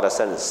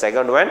inflorescence.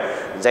 Second one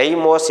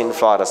ஜைமோஸ்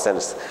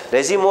inflorescence.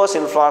 Racemose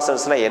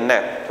இன்ஃப்ளாரசன்ஸ்னால்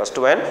என்ன?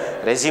 First one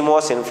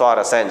racemose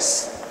inflorescence.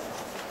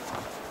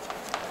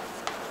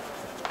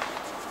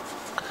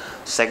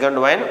 Second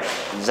one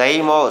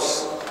zymos.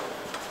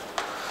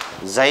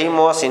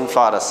 Zymos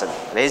inflorescence.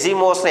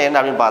 Racemose என்ன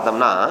அப்படின்னு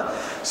பார்த்தோம்னா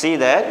see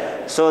that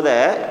so the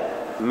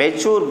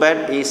mature bud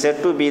is said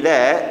to be the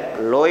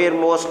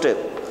lowermost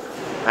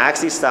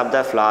axis of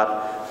the flower,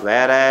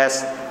 whereas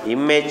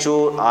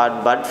immature or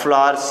bud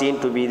flower seen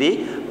to be the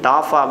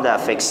top of the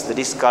apex. That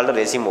is called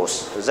racemose,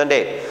 isn't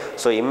it?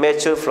 So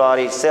immature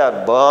florids are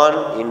born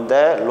in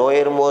the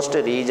lowermost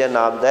region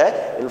of the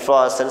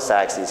inflorescence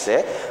axis,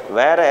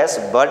 whereas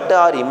bud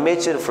or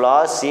immature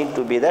flowers seem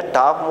to be the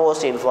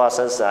topmost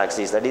inflorescence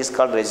axis, that is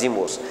called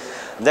racemose.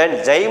 Then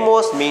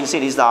zymose means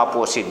it is the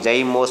opposite,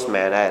 zymose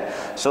manner.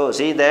 So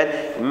see that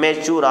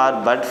immature or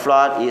bud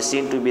flower is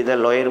seen to be the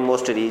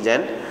lowermost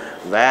region,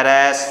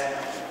 whereas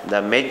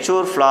the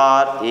mature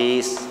flower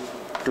is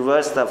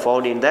towards the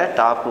found in the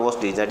topmost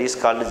region, that is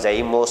called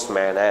zymose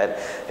manner.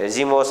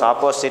 Racemose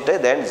opposite,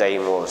 then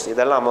zymose.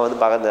 இதெல்லாம் நம்ம வந்து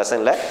பார்க்க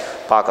லெசனில்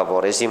பார்க்க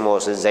போகிறோம்.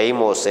 Racemose,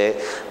 ஜைமோஸு,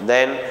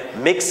 தென்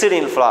mixed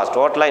இன்ஃப்ளாஸ்.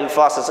 டோட்டலாக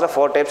இன்ஃப்ளாசஸில்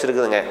 4 types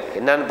இருக்குதுங்க.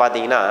 என்னென்னு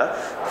பார்த்தீங்கன்னா,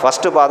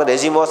 ஃபஸ்ட்டு பார்த்தா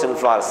racemose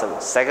inflorescence,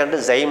 second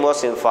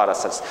ஜைமோஸ்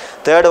inflorescence,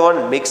 third one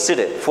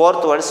mixed,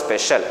 fourth one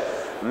special.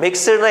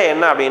 மிக்ஸ்டுனா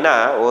என்ன அப்படின்னா,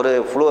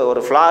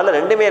 ஒரு ஃப்ளாரில்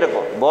ரெண்டுமே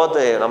இருக்கும்.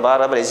 போத்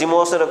நம்ம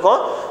ரெசிமோஸ்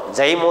இருக்கும்,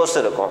 ஜைமோஸ்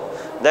இருக்கும்.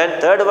 Then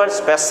third one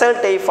special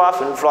type of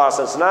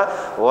இன்ஃப்ளாரசன்ஸ்னால்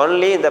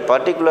only இந்த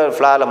பர்டிகுலர்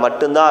ஃப்ளாரில்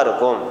மட்டும்தான்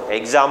இருக்கும்.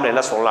 எக்ஸாம்பிள்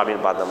என்ன சொல்லலாம்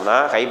அப்படின்னு பார்த்தோம்னா,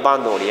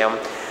 ஹைபாந்தோடியம்,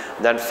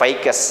 தென்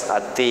ஃபைக்கஸ்,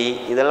 அத்தி,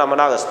 இதெல்லாம்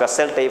நமக்கு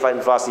special type of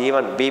இன்ஃப்ளாரன்ஸ்.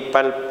 Even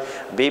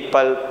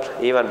peepal,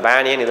 even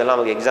banyan, இதெல்லாம்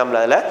நமக்கு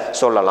எக்ஸாம்பிள் அதில்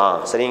சொல்லலாம்.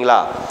 சரிங்களா?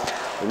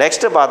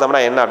 நெக்ஸ்ட்டு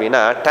பார்த்தோம்னா என்ன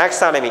அப்படின்னா,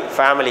 டாக்ஸானமி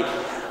ஃபேமிலி.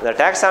 இந்த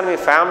டாக்ஸானமி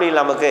ஃபேமிலியில்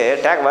நமக்கு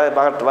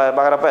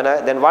பார்க்குறப்ப என்ன,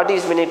 then what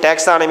is meaning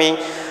taxonomy?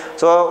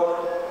 So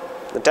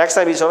the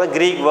taxonomy is a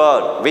Greek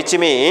word which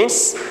means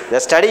the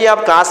study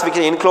of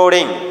classification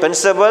including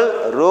principle,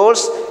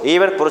 rules,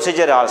 even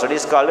procedure also. It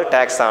is called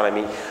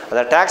taxonomy.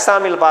 அந்த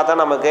டாக்ஸானமியில் பார்த்தா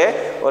நமக்கு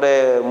ஒரு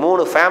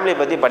 3 family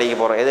பற்றி படிக்க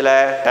போகிறோம். இதில்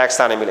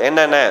டாக்ஸானமியில்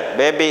என்னென்ன,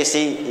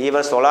 பேபேசி,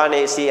 ஈவன்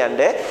சொலானேசி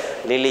அண்டு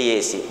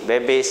லில்லியேசி.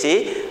 பேபேசி,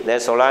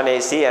 then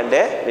சொலானேசி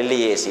and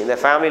லில்லியேசி. இந்த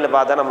ஃபேமிலியில்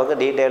பார்த்தா நமக்கு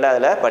டீட்டெயிலாக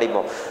அதில்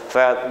படிப்போம்.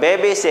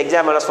 பேபேசி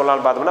எக்ஸாம் என்ன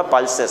சொல்லலாம்னு பார்த்தோம்னா,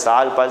 pulses,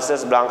 all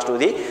pulses belongs to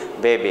the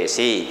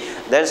பேபேசி.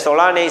 தென்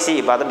சொலானேசி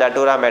பார்த்தா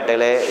டட்டூரா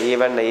மெட்டலு,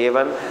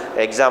 ஈவன்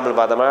எக்ஸாம்பிள்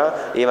பார்த்தோம்னா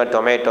ஈவன்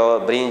டொமேட்டோ,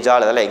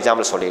 பிரிஞ்சால், இதெல்லாம்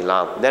எக்ஸாம்பிள்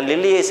சொல்லிடலாம். தென்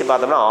லில்லியேசி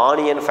பார்த்தோம்னா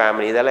ஆனியன்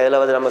ஃபேமிலி. இதெல்லாம்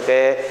இதில் வந்து நமக்கு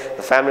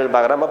ஃபேமிலியில்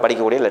பார்க்குற நம்ம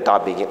படிக்கக்கூடிய இல்லை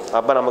டாபிக்.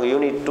 அப்போ நமக்கு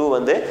யூனிட் 2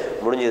 வந்து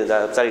முடிஞ்சுது,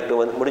 2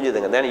 வந்து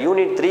முடிஞ்சுதுங்க. தென்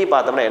யூனிட் 3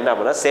 பார்த்தோம்னா என்ன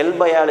அப்படின்னா, செல்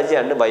biology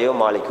and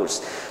biomolecules.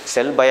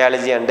 Sell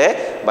biology and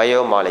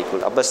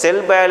பயோமாலிக்யூல். அப்போ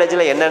செல்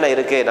பயாலஜியில் என்னென்ன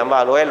இருக்குது,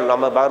 நம்ம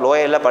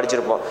லோயரில்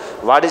படிச்சிருப்போம்.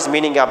 What is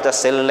meaning of the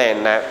செல்னா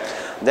என்ன,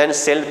 தென்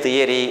செல்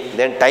theory,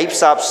 then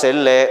types of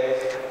cell.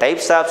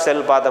 Types of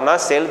cell பார்த்தோம்னா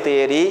செல்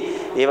theory,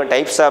 even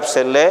types of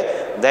cell,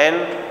 then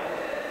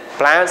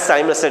plans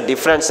animals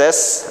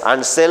differences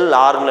and sell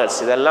organelles.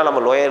 இதெல்லாம் நம்ம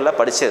லோயரில்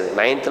படித்தது.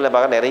 9th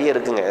பார்க்க நிறைய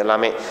இருக்குங்க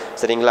எல்லாமே.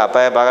 சரிங்களா?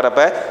 அப்போ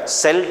பார்க்குறப்ப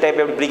செல் டைப்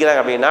எப்படி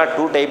பிரிக்கிறாங்க அப்படின்னா,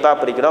 2 டைப்பாக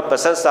பிரிக்கிறோம்.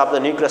 ப்ரெசன்ஸ் ஆஃப்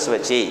த நியூக்ளியஸ்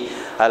வச்சு.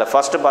 அதில்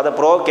ஃபஸ்ட்டு பார்த்தா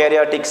bro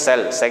கேரியாட்டிக்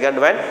sell, second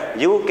one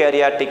you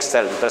கேரியாட்டிக்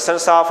sell.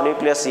 Presence of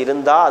nucleus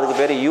இருந்தால் அதுக்கு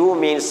பேர் you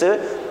means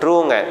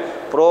ட்ரூங்க,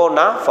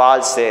 ப்ரோனா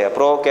falls.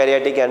 Bro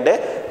கேரியாட்டிக் and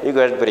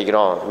eukaryotic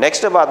பிரிக்கிறோம்.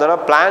 நெக்ஸ்ட்டு பார்த்தோன்னா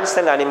பிளான்ட்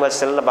செல் அனிமல்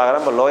செல்னு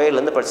பார்க்குறோம். நம்ம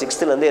லோயர்லேருந்து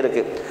 6thலேருந்து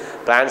இருக்குது.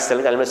 பிளான்ட்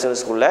செல் அனிமல்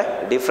செல்ஸ்க்குள்ள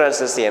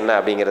டிஃப்ரென்சஸ் என்ன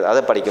அப்படிங்கிறது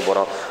அதை படிக்க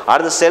போகிறோம்.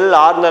 அடுத்து செல்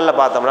ஆர்கனலில்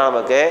பார்த்தோம்னா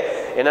நமக்கு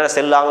என்னென்ன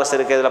செல் ஆர்கனல்ஸ்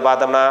இருக்குது இதில்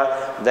பார்த்தோம்னா,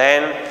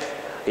 தென்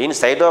இன்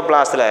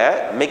சைட்டோபிளாஸில்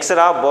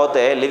mixture of both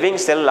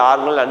living sell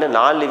organelle and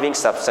நான் living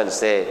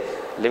substance.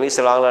 Living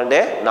sell organelle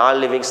and நான்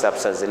லிவிங்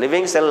சப்ஸ்டன்ஸ்.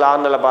 லிவிங் செல்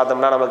ஆர்கனலில்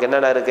பார்த்தோம்னா நமக்கு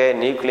என்னென்ன இருக்குது,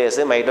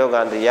 நியூக்ளியஸு,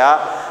 மைட்டோகாண்ட்ரியா,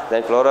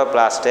 தென்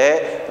குளோரோபிளாஸ்ட்டு,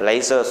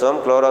 லைசோசோம்,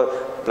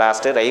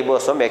 பிளாஸ்ட்,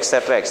 ரைபோசோம்,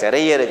 எக்ஸெட்ரா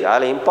நிறைய இருக்குது.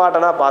 அதில்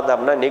இம்பார்ட்டண்டாக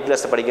பார்த்தோம்னா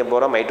நியூக்ளியஸ் படிக்க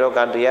போகிறோம்.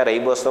 மைட்டோகாண்ட்ரியா,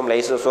 ரைபோசோம்,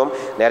 லைசோசோம்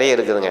நிறைய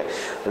இருக்குதுங்க.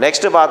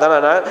 நெக்ஸ்ட்டு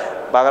பார்த்தோன்னா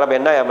பார்க்குறப்ப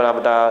என்ன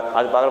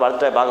அது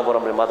அடுத்த பார்க்க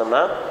போகிறோம் அப்படின்னு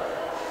பார்த்தோம்னா,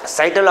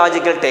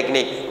 சைட்டோலாஜிக்கல்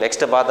டெக்னிக்.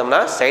 நெக்ஸ்ட்டு பார்த்தோம்னா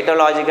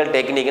சைட்டோலாஜிக்கல்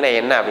டெக்னிக்னா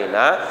என்ன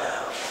அப்படின்னா,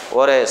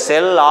 ஒரு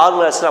செல்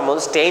ஆர்கனல்ஸில் நம்ம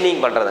வந்து ஸ்டெய்னிங்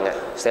பண்ணுறதுங்க.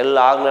 செல்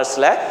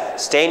ஆர்கனல்ஸில்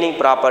ஸ்டெய்னிங்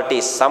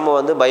ப்ராப்பர்ட்டிஸ் சம்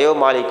வந்து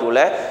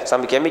பயோமாலிக்யூலை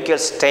சம்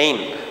கெமிக்கல் ஸ்டெயின்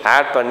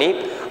ஆட் பண்ணி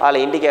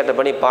அதில் இண்டிகேட்டர்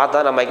பண்ணி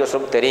பார்த்தா நம்ம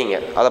மைக்ரோஸ்கோப் தெரியுங்க.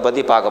 அதை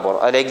பற்றி பார்க்க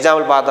போகிறோம். அதில்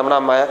எக்ஸாம்பிள் பார்த்தோம்னா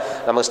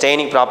நம்ம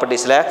staining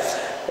ப்ராப்பர்ட்டிஸில்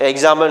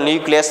example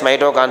nucleus,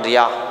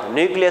 mitochondria.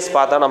 Nucleus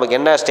பார்த்தா நமக்கு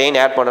என்ன ஸ்டெயின்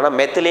ஆட் பண்ணோன்னா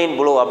மெத்திலீன்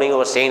ப்ளூ அப்படிங்கிற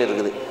ஒரு ஸ்டெயின்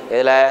இருக்குது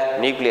இதில்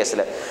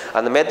நியூக்ளியஸில்.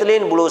 அந்த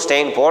மெத்திலீன் ப்ளூ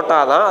ஸ்டெயின்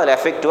போட்டால் தான் அதில்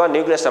எஃபெக்டிவாக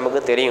நியூக்ளியஸ்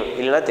நமக்கு தெரியும்,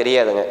 இல்லைன்னா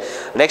தெரியாதுங்க.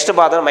 நெக்ஸ்ட்டு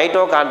பார்த்தோன்னா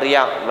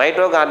மைட்டோகாண்ட்ரியா.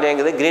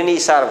 மைட்டோகாண்ட்ரியாங்கிறது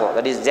க்ரீனிஷாக இருக்கும்.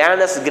 தட் இஸ்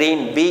ஜானஸ்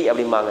க்ரீன் பி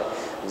அப்படிம்பாங்க.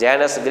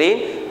 ஜானஸ்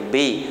க்ரீன்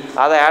பி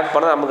அதை ஆட்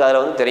பண்ணால் நமக்கு அதில்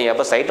வந்து தெரியும்.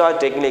 அப்போ சைட்டாலஜி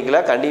டெக்னிக்கில்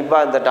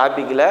கண்டிப்பாக இந்த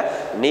டாப்பிக்கில்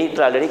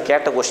நீட்டில் ஆல்ரெடி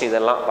கேட்ட கொஸ்டின்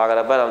இதெல்லாம்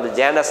பார்க்குறப்ப வந்து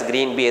ஜானஸ்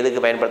க்ரீன் பி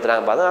எதுக்கு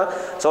பயன்படுத்துகிறாங்க பார்த்தா,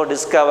 ஸோ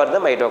டிஸ்கவர்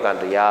த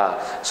மைட்டோகாண்ட்ரியா.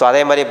 ஸோ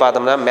அதே மாதிரி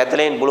பார்த்தோம்னா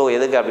மெத்திலைன் ப்ளூ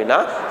எதுக்கு அப்படின்னா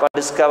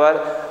discover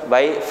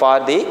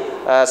for the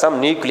some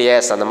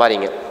nucleus அந்த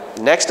மாதிரிங்க.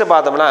 நெக்ஸ்ட்டு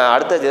பார்த்தோம்னா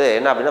அடுத்தது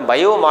என்ன அப்படின்னா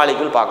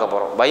பயோமாலிக்யூல் பார்க்க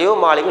போகிறோம்.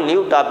 பயோமாலிக்யூல்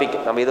நியூ டாபிக்.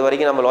 நம்ம இது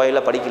வரைக்கும் நம்ம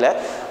லோயரில் படிக்கல,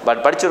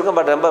 பட் படிச்சிருக்கோம்,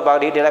 பட் ரொம்ப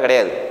டீட்டெயிலாக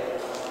கிடையாது.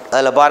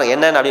 அதில் பாருங்கள்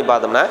என்னென்னு அப்படின்னு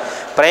பார்த்தோம்னா,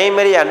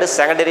 ப்ரைமரி அண்டு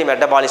செகண்டரி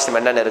மெட்டபாலிசம்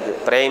என்னென்ன இருக்குது.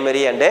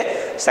 Primary and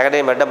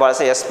secondary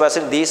metabolism,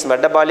 especially these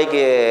metabolic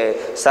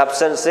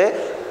substance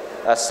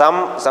some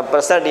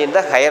present in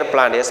the higher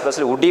plant,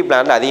 especially woody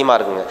plant அதிகமாக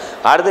இருக்குங்க.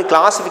 அடுத்து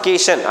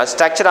classification and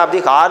structure of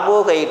the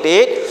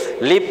carbohydrate,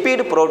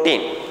 lipid,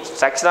 protein.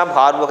 Structure of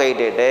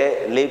carbohydrate,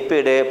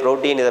 lipid,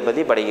 protein இதை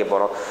பற்றி படிக்க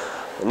போகிறோம்.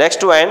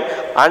 Next one,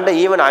 and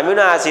even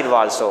amino acid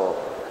also.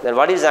 Then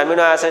what is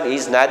amino acid?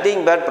 Is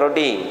nothing but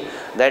protein.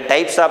 Then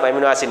types of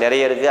amino acid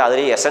நிறைய இருக்குது.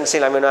 அதுலேயே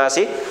essential amino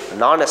acid,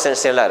 நான்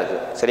எசென்சியலாக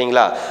இருக்குது.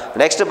 சரிங்களா?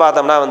 நெக்ஸ்ட்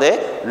பார்த்தோம்னா வந்து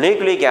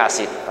நியூக்ளிக்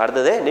ஆசிட்.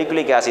 அடுத்தது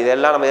நியூக்ளிக் ஆசிட்.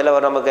 இதெல்லாம் நம்ம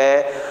இதில் நமக்கு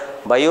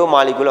பயோ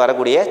மாலிகுல்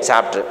வரக்கூடிய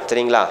சாப்டர்.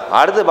 சரிங்களா?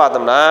 அடுத்து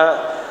பார்த்தோம்னா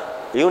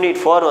யூனிட்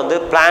 4 வந்து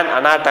பிளான்ட்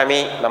அனாட்டமி.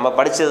 நம்ம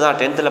படித்தது தான்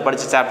 10th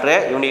படித்த சாப்டரு.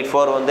 யூனிட்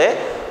 4 வந்து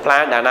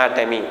பிளான்ட்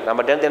அனாட்டமி. நம்ம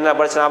 10th என்ன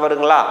படிச்ச ஞாபகம்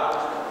இருக்குங்களா?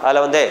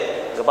 அதில் வந்து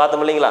இப்போ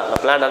பார்த்தோம் இல்லைங்களா?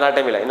 பிளான்ட்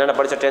அனாட்டமியில் என்னென்ன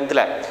படித்தோம்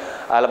 10th?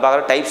 அதில்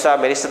பார்க்குற டைப்ஸ்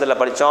ஆஃப் மெரிஸ்டத்தில்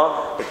படித்தோம்.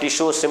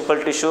 Tissue, simple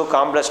tissue,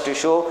 complex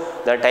tissue,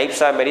 the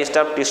types of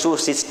meristem, tissue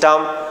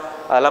system,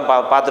 அதெல்லாம்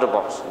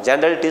பார்த்துருப்போம்.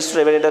 General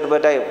tissue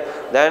type.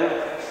 தென்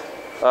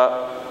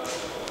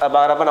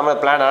பார்க்குறப்ப நம்ம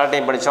பிளான்ட்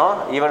அனாட்டமி படித்தோம்.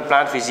 Even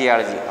plant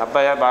physiology. அப்போ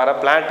பார்க்குற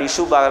பிளான்ட்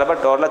டிஷ்யூ பார்க்குறப்ப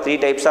டோட்டலாக 3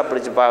 டைப்ஸாக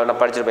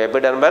படிச்சிருப்போம்.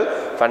 எபிடெர்மல்,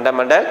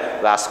 ஃபண்டமெண்டல்,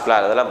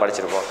 வாஸ்குலர், அதெல்லாம்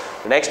படிச்சிருப்போம்.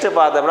 நெக்ஸ்ட்டு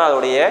பார்த்தோம்னா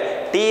அதோடைய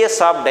DS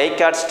of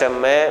dicot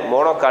stem,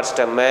 monocot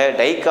stem,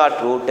 dicot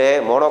root,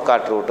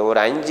 monocot route,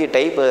 ஒரு 5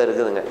 டைப்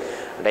இருக்குதுங்க.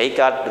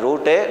 Dicot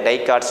root,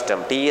 dicot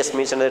stem. DS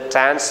means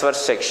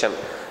transverse section,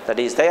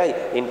 that is the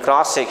in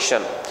cross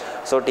section.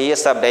 So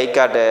DS of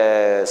dicot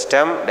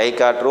stem,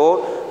 dicot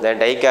root, then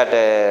dicot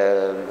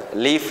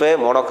leaf,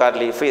 monocot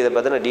leaf, இதை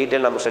பற்றின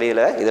detail நம்ம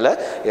ஸ்டடியில் இதில்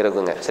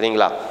இருக்குங்க.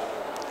 சரிங்களா?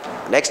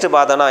 Next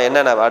பார்த்தோன்னா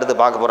என்னென்ன அடுத்து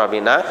பார்க்க போகிறோம்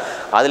அப்படின்னா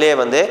அதுலேயே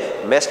வந்து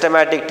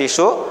மெஸ்டமேட்டிக்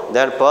டிஷ்யூ,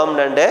 தென்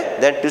பெர்மனண்ட்டு,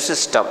 தென் டிஷ்யூ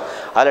சிஸ்டம்.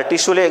 அதில்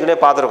டிஷ்யூலேயே ஏற்கனவே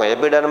பார்த்துருக்கோம்.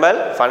 Epidermal,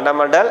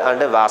 fundamental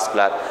and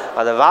vascular.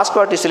 அந்த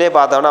வாஸ்குலர் டிஷ்யூலேயே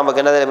பார்த்தோம்னா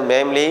நமக்கு என்னது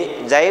mainly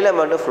xylem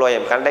and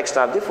phloem, conduction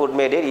of the food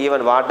material,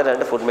 even water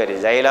and food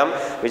material. Xylem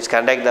which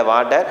conduct the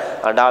water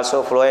and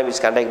also phloem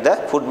which conduct the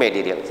food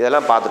material.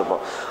 இதெல்லாம்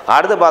பார்த்துருப்போம்.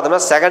 அடுத்து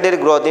பார்த்தோம்னா secondary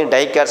growth in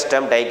dicot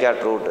stem,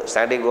 dicot root.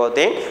 Secondary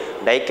growth in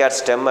dicot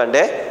stem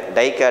and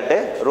dicot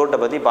ரூட்டை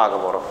பற்றி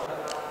பார்க்க போகிறோம்.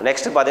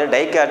 Next பார்த்தீங்கன்னா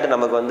dicot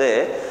நமக்கு வந்து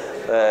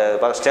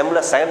ஸ்டெம்மில்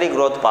செகண்டரி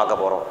க்ரோத் பார்க்க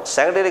போகிறோம்.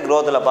 செகண்டரி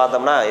க்ரோத்தில்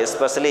பார்த்தோம்னா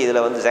எஸ்பெஷலி இதில்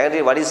வந்து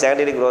secondary what is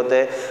secondary growth?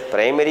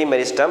 Primary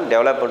meristem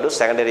develop to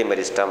secondary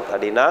meristem.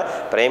 அப்படின்னா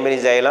பிரைமரி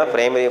ஜைலம்,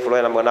 பிரைமரி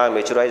ஃப்ளோயம் நமக்கு என்ன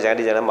மெச்சூராகி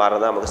செகண்டரி ஜைலம்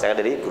மாறுறது தான் நமக்கு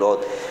செகண்டரி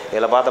க்ரோத்.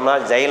 இதில் பார்த்தோம்னா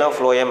ஜைலம்,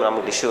 ஃப்ளோயம்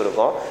நமக்கு டிஷ்யூ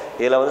இருக்கும்.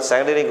 இதில் வந்து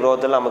செகண்டரி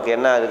க்ரோத்தில் நமக்கு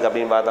என்ன இருக்குது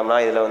அப்படின்னு பார்த்தோம்னா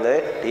இதில் வந்து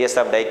DS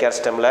of dicot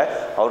ஸ்டெம்மில்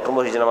outer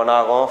most region என்ன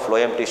ஆகும்?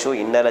 ஃப்ளோயம் டிஷ்யூ,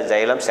 இன்னரில்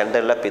ஜைலம்,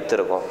 சென்டரில் பித்து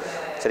இருக்கும்.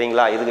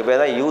 சரிங்களா? இதுக்கு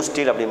பேர் தான்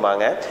யூஸ்டீல்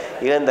அப்படிம்பாங்க.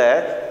 இது இந்த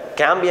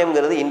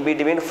கேம்பியம்ங்கிறது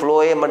இன்பிட்வீன்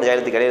ஃப்ளோயம் அண்ட்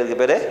ஜைலத்துக்கு இடையில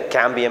இதுக்கு பேர்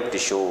கேம்பியம்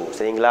டிஷ்யூ.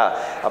 சரிங்களா?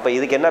 அப்போ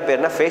இதுக்கு என்ன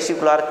பேர்னா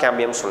ஃபேசிகுலார்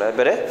கேம்பியம் சொல்லுங்கள்.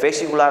 பேர்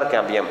ஃபேசிகுலார்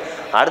கேம்பியம்.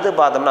 அடுத்து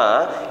பார்த்தோம்னா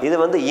இது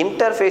வந்து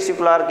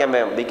இன்டர்ஃபேசிகுலார்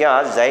cambium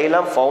because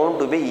xylem found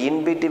to be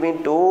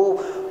in between two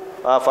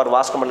for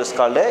vascular is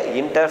called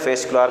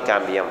இன்டர்ஃபேசிகுலார்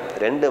cambium.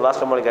 2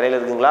 vascular இடையில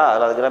இருக்குங்களா?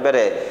 அதுக்கு என்ன பேர்?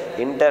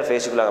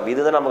 இன்டர்ஃபேசிகுலார்.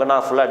 இதுதான் நமக்கு என்ன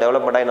ஃபுல்லாக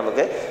டெவலப்மெண்ட் ஆகி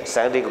நமக்கு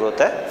செகண்டரி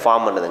க்ரோத்தை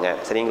ஃபார்ம் பண்ணுதுங்க.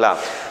 சரிங்களா?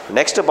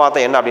 நெக்ஸ்ட்டு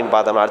பார்த்தோம் என்ன அப்படின்னு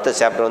பார்த்தோம்னா அடுத்த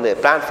சாப்டர் வந்து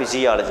பிளான்ட்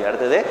ஃபிசியாலஜி.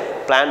 அடுத்தது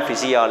plant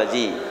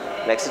physiology.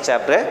 Next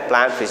chapter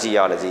plant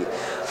physiology.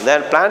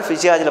 தென் பிளான்ட்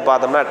ஃபிசியாலஜியில்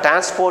பார்த்தோம்னா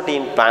டிரான்ஸ்போர்ட்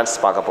இன் பிளான்ட்ஸ்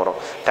பார்க்க போகிறோம்.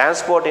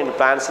 Transport in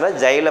பிளான்ட்ஸில்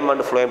xylem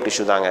and phloem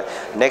tissue தாங்க.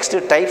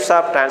 Next types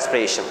of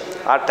transpiration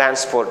R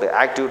transport,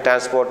 active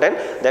transport and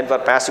then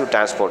for passive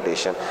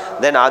transportation.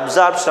 Then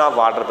absorption of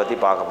water பற்றி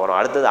பார்க்க போகிறோம்.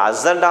 அடுத்தது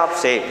அசன்ட் of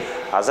same.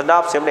 அசன்ட்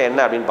of சேம்னா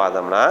என்ன அப்படின்னு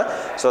பார்த்தோம்னா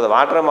so the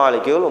water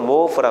molecule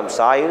move from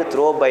soil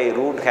throw by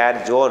root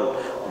hair zone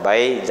by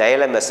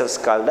xylem vessels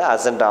called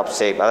ascent of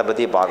shape. அதை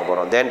பற்றி பார்க்க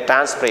போகிறோம். தென்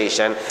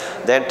டிரான்ஸ்பிரேஷன்.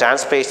 தென்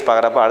டிரான்ஸ்பிரேஷன்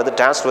பார்க்குறப்ப அடுத்து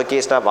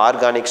translocation of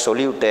organic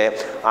solute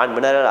and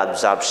mineral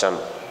absorption.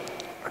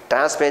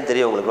 Transparent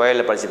தெரியும் உங்களுக்கு,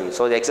 ரோயலில் படிச்சிருக்கீங்க.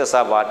 So excess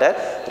of water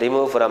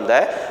remove from the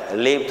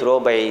leave throw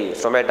by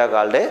stomata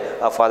called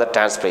for the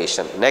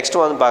transpiration. Next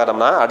வந்து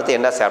பார்க்குறோம்னா அடுத்து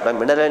என்ன சாப்பிட்டோம்?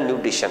 Mineral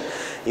nutrition.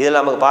 இதில்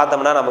நமக்கு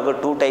பார்த்தோம்னா நமக்கு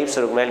 2 டைப்ஸ்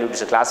இருக்கும் mineral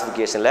nutrition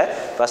கிளாஸிஃபிகேஷனில்.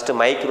 First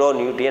micro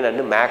nutrient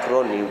and macro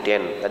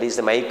நியூட்ரியன். That is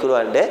micro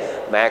and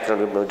macro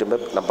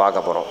நியூட்ரியன் நம்ம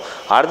பார்க்க போகிறோம்.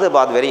 அடுத்து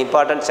பார்த்து வெரி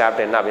இம்பார்ட்டன்ட்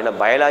சாப்டர் என்ன அப்படின்னா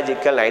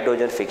biological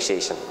nitrogen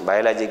fixation.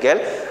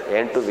 Biological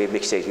N2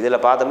 fixation.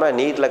 இதில் பார்த்தோம்னா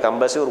நீட்டில்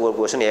கம்பல்சரி ஒரு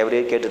question every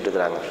year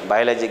கேட்டுட்ருக்குறாங்க.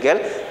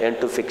 Biological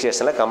N2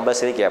 ஃபிக்சேஷனில்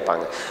compulsory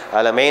கேட்பாங்க.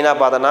 அதில் மெயினாக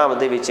பார்த்தோன்னா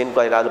வந்து விச்சின்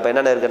அது இப்போ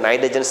என்னென்ன இருக்குது?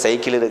 நைட்ரஜன்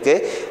சைக்கிள் இருக்குது,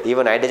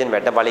 ஈவன் நைட்ரஜன்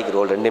மெட்டபாலிக்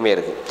ரோல் ரெண்டுமே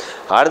இருக்குது.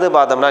 அடுத்து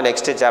பார்த்தோம்னா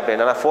நெக்ஸ்ட் சாப்டர்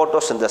என்னென்னா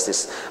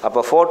ஃபோட்டோசிந்தசிஸ். அப்போ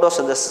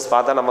ஃபோட்டோசிந்தசிஸ்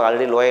பார்த்தா நம்ம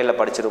ஆல்ரெடி லோயரில்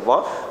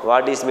படிச்சிருப்போம்.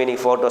 வாட் இஸ் மீனிங்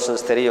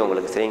ஃபோட்டோசிந்தசிஸ் தெரியும்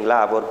உங்களுக்கு. சரிங்களா?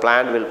 அப்போ ஒரு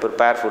plant will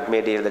prepare food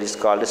material that is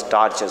called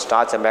starch.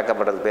 ஸ்டார்ச்சை makeup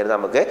பண்ணுறது பேர் தான்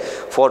நமக்கு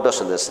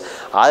ஃபோட்டோசிந்தசிஸ்.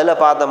 அதில்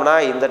பார்த்தோம்னா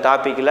இந்த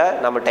டாப்பிக்கில்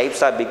நம்ம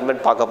டைப்ஸ் ஆஃப்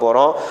பிக்மெண்ட் பார்க்க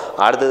போகிறோம்.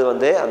 அடுத்தது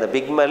வந்து அந்த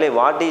பிக்மெண்ட்லேயே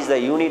what is the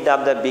unit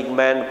of the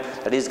pigment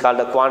that is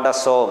called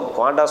குவாண்டாசோம்.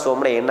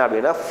 குவாண்டாசோம்னா என்ன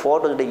அப்படின்னா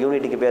ஃபோட்டோட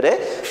யூனிட்டுக்கு பேர்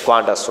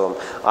குவாண்டாசோம்.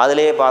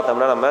 அதுலேயே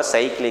பார்த்தோம்னா நம்ம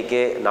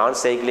சைக்ளிக்கு, நான்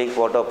cyclic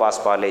photo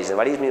phosphorylation.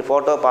 What is mean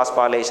photo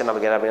phosphorylation?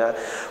 நமக்கு என்ன அப்படின்னா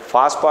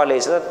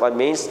phosphorylation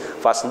means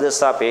for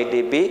synthesis of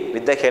ATP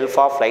with the help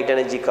of light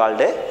energy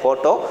called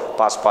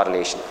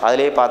photophosphorylation.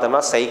 அதிலேயே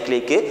பார்த்தோம்னா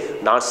சைக்ளிக்கு,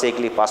 நான்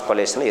சைக்ளிக்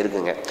பாஸ்பாரிலேஷன்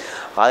இருக்குங்க.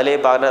 அதிலே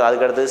பார்க்கணும்.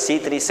 அதுக்கடுத்து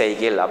C3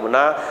 சைக்கிள்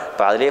அப்படின்னா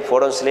இப்போ அதிலே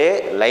ஃபோட்டோஸ்லேயே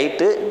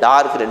லைட்டு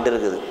டார்க் 2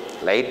 இருக்குது.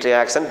 Light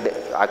reaction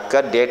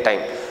occur day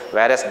time,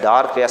 whereas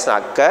dark ration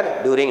occur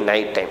during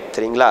night time.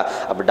 சரிங்களா?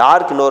 அப்போ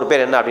டார்க் இன்னொரு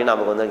பேர் என்ன அப்படின்னு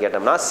நமக்கு வந்து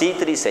கேட்டோம்னா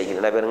C3 சைக்கிள்.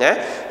 என்ன பேருங்க?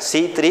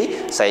 C3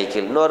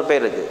 cycle. இன்னொரு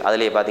பேர் இருக்குது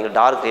அதுலேயே பார்த்தீங்கன்னா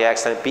டார்க்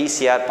ரியாக்ஷன்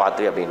PCR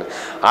பாத்வே அப்படின்னு.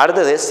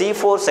 அடுத்தது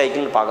C4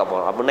 சைக்கிள் பார்க்க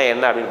போகிறோம். அப்படின்னா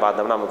என்ன அப்படின்னு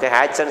பார்த்தோம்னா நமக்கு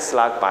ஹேச்சன்ஸ்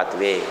லாக்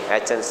பாத்வே.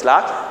 ஹேச்சன்ஸ்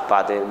lock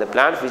pathway. இந்த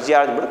பிளான்ட்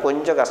ஃபிசியாலஜி மட்டும்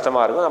கொஞ்சம்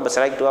கஷ்டமாக இருக்கும், நம்ம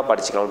செலக்டிவாக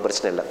படிச்சுக்கலாம், ஒன்றும்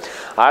பிரச்சனை இல்லை.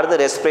 அடுத்து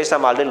ரெஸ்பிரேஷன்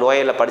நம்ம ஆல்ரெடி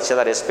லோயரில்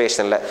படித்ததா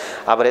ரெஸ்பிரேஷனில்.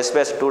 அப்போ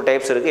ரெஸ்பிரேஷன் 2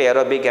 டைப்ஸ் இருக்குது,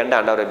 ஏரோபிக் அண்ட்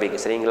அன்ஏரோபிக்.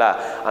 சரிங்களா?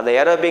 அந்த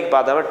ஏரோபிக்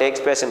பார்த்தோம்னா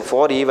takes place in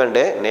 4 event,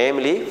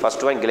 namely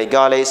first one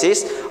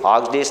glycolysis,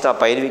 oxidation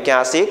of pyruvic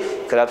acid,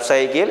 கிரப்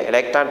cycle,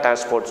 electron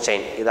transport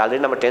chain. இது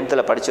ஆல்ரெடி நம்ம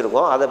 10th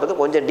படிச்சிருக்கோம். அதை பற்றி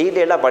கொஞ்சம்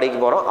டீட்டெயிலாக படிக்க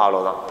போகிறோம்,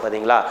 அவ்வளோதான்.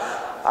 பார்த்தீங்களா?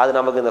 அது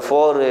நமக்கு இந்த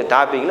 4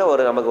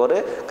 டாப்பிக்கில் நமக்கு ஒரு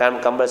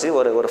கம்பல்சரி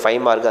ஒரு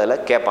 5 மார்க்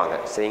அதில் கேட்பாங்க.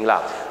 சரிங்களா?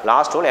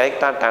 Last one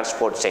electron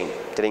transport chain.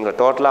 சரிங்களா?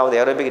 டோட்டலாக வந்து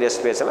ஏரோபிக்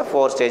ரெஸ்பிரேஷனில்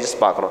 4 ஸ்டேஜஸ்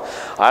பார்க்கணும்.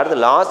 அடுத்து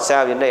லாஸ்ட்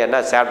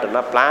என்ன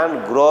சாப்டர்னா plant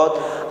growth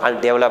and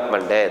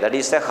development. That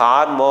is the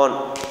hormone.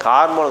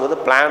 Hormone வந்து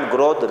plant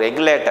growth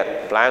regulator.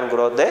 Plant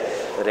growth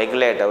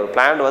regulator. ஒரு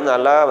பிளான்ட் வந்து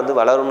நல்லா வந்து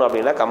வளரணும்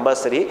அப்படின்னா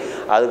கம்பல்சரி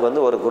அதுக்கு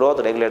வந்து ஒரு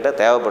க்ரோத் ரெகுலேட்டர்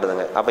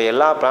தேவைப்படுதுங்க. அப்போ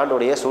எல்லா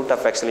பிளான்ட்டுடைய சூட்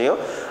எஃபெக்ட்ஸ்லையும்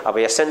அப்போ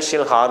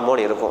எசென்ஷியல்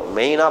ஹார்மோன் இருக்கும்.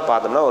 மெயினாக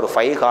பார்த்தோம்னா ஒரு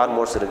 5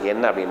 ஹார்மோன்ஸ் இருக்குது.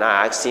 என்ன அப்படின்னா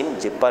auxin,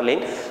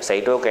 ஜிப்பர்லின்,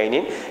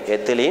 cytokinin,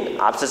 ethylene,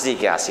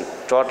 abscisic acid.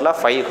 டோட்டலாக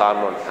 5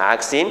 hormone.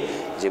 Auxin,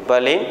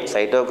 ஜிப்பர்லின்,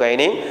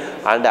 cytokinin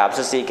and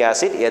abscisic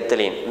acid,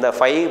 ethylene. இந்த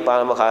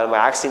 5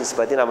 ஆக்சின்ஸ்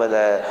பற்றி நம்ம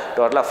இந்த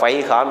டோட்டலாக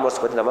 5 ஹார்மோன்ஸ்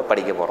பற்றி நம்ம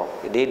படிக்க போகிறோம்.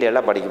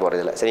 டீட்டெயிலாக படிக்க போகிறோம்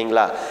இதில்.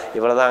 சரிங்களா?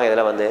 இவ்வளோ தாங்க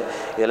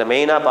இதில்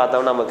மெயினாக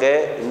பார்த்தோம்னா நமக்கு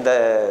இந்த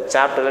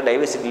சாப்டரில்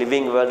டைவர்சிட்டி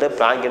லிவிங் வேர்ல்டு,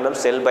 பிளாங்கினம்,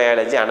 செல்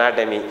biology,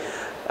 anatomy,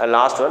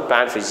 last one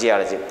plant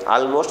physiology.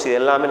 Almost இது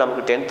எல்லாமே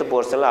நமக்கு 10th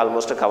போர்ஷனில்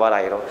ஆல்மோஸ்ட் கவர்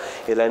ஆகிரும்.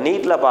 இதில்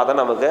நீட்டில் பார்த்தா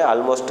நமக்கு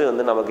ஆல்மோஸ்ட்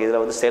வந்து நமக்கு இதில்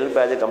வந்து செல்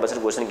பயாலஜி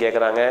கம்பல்சரி கொஸ்டின்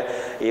கேட்குறாங்க.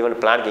 ஈவன்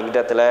பிளான்ட்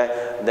கிங்டத்தில்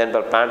தென்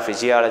பிளான்ட்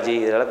ஃபிசியாலஜி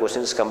இதெல்லாம்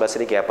கொஸ்டின்ஸ்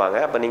கம்பல்சரி கேட்பாங்க.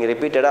 அப்போ நீங்கள்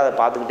ரிப்பீட்டடாக அதை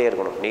பார்த்துக்கிட்டே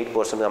இருக்கணும். நீட்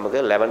போர்ஷன் நமக்கு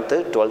 11th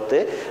 12th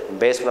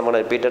பேஸ் நம்ம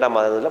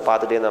ரிப்பீட்டடாக அதில்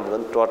பார்த்துட்டே நமக்கு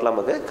வந்து டோட்டலாக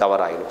நமக்கு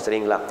கவர் ஆகிடும்.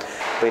 சரிங்களா?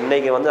 இப்போ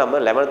இன்றைக்கி வந்து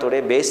நம்ம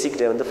 11th பேசிக்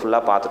வந்து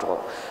ஃபுல்லாக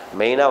பார்த்துருக்கோம்.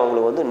 மெயினாக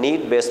உங்களுக்கு வந்து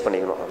நீட் பேஸ்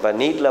பண்ணிக்கணும். இப்போ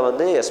நீட்டில்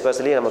வந்து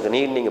எஸ்பெஷலி நமக்கு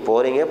நீட் நீங்கள்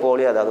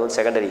போலியோ அது வந்து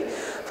செகண்டரி.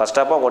 ஃபர்ஸ்ட்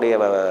ஆஃப் உங்களுடைய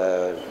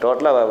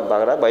டோட்டலாக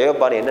பார்க்குற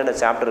பயோபாடி என்னென்ன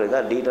சாப்டர் இருக்குது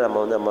அது டீட்டெயில்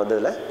நம்ம வந்து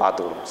இதில்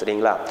பார்த்துக்கணும்.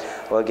 சரிங்களா?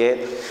 ஓகே,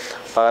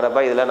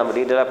 பார்க்குறப்ப இதெல்லாம் நம்ம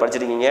டீட்டெயிலாக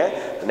படிச்சிருக்கீங்க.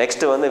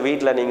 நெக்ஸ்ட்டு வந்து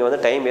வீட்டில் நீங்கள்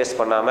வந்து டைம் வேஸ்ட்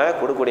பண்ணாமல்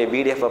கொடுக்கக்கூடிய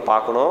பிடிஎஃப்பை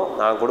பார்க்கணும்,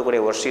 நான்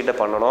கொடுக்கக்கூடிய ஒர்க் ஷீட்டை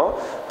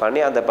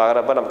பண்ணி அந்த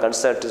பார்க்குறப்ப நம்ம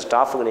கன்சல்ட்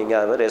ஸ்டாஃபுக்கு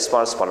நீங்கள் அதை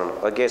ரெஸ்பான்ஸ் பண்ணணும்.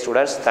 Okay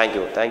students,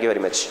 thank you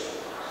very much.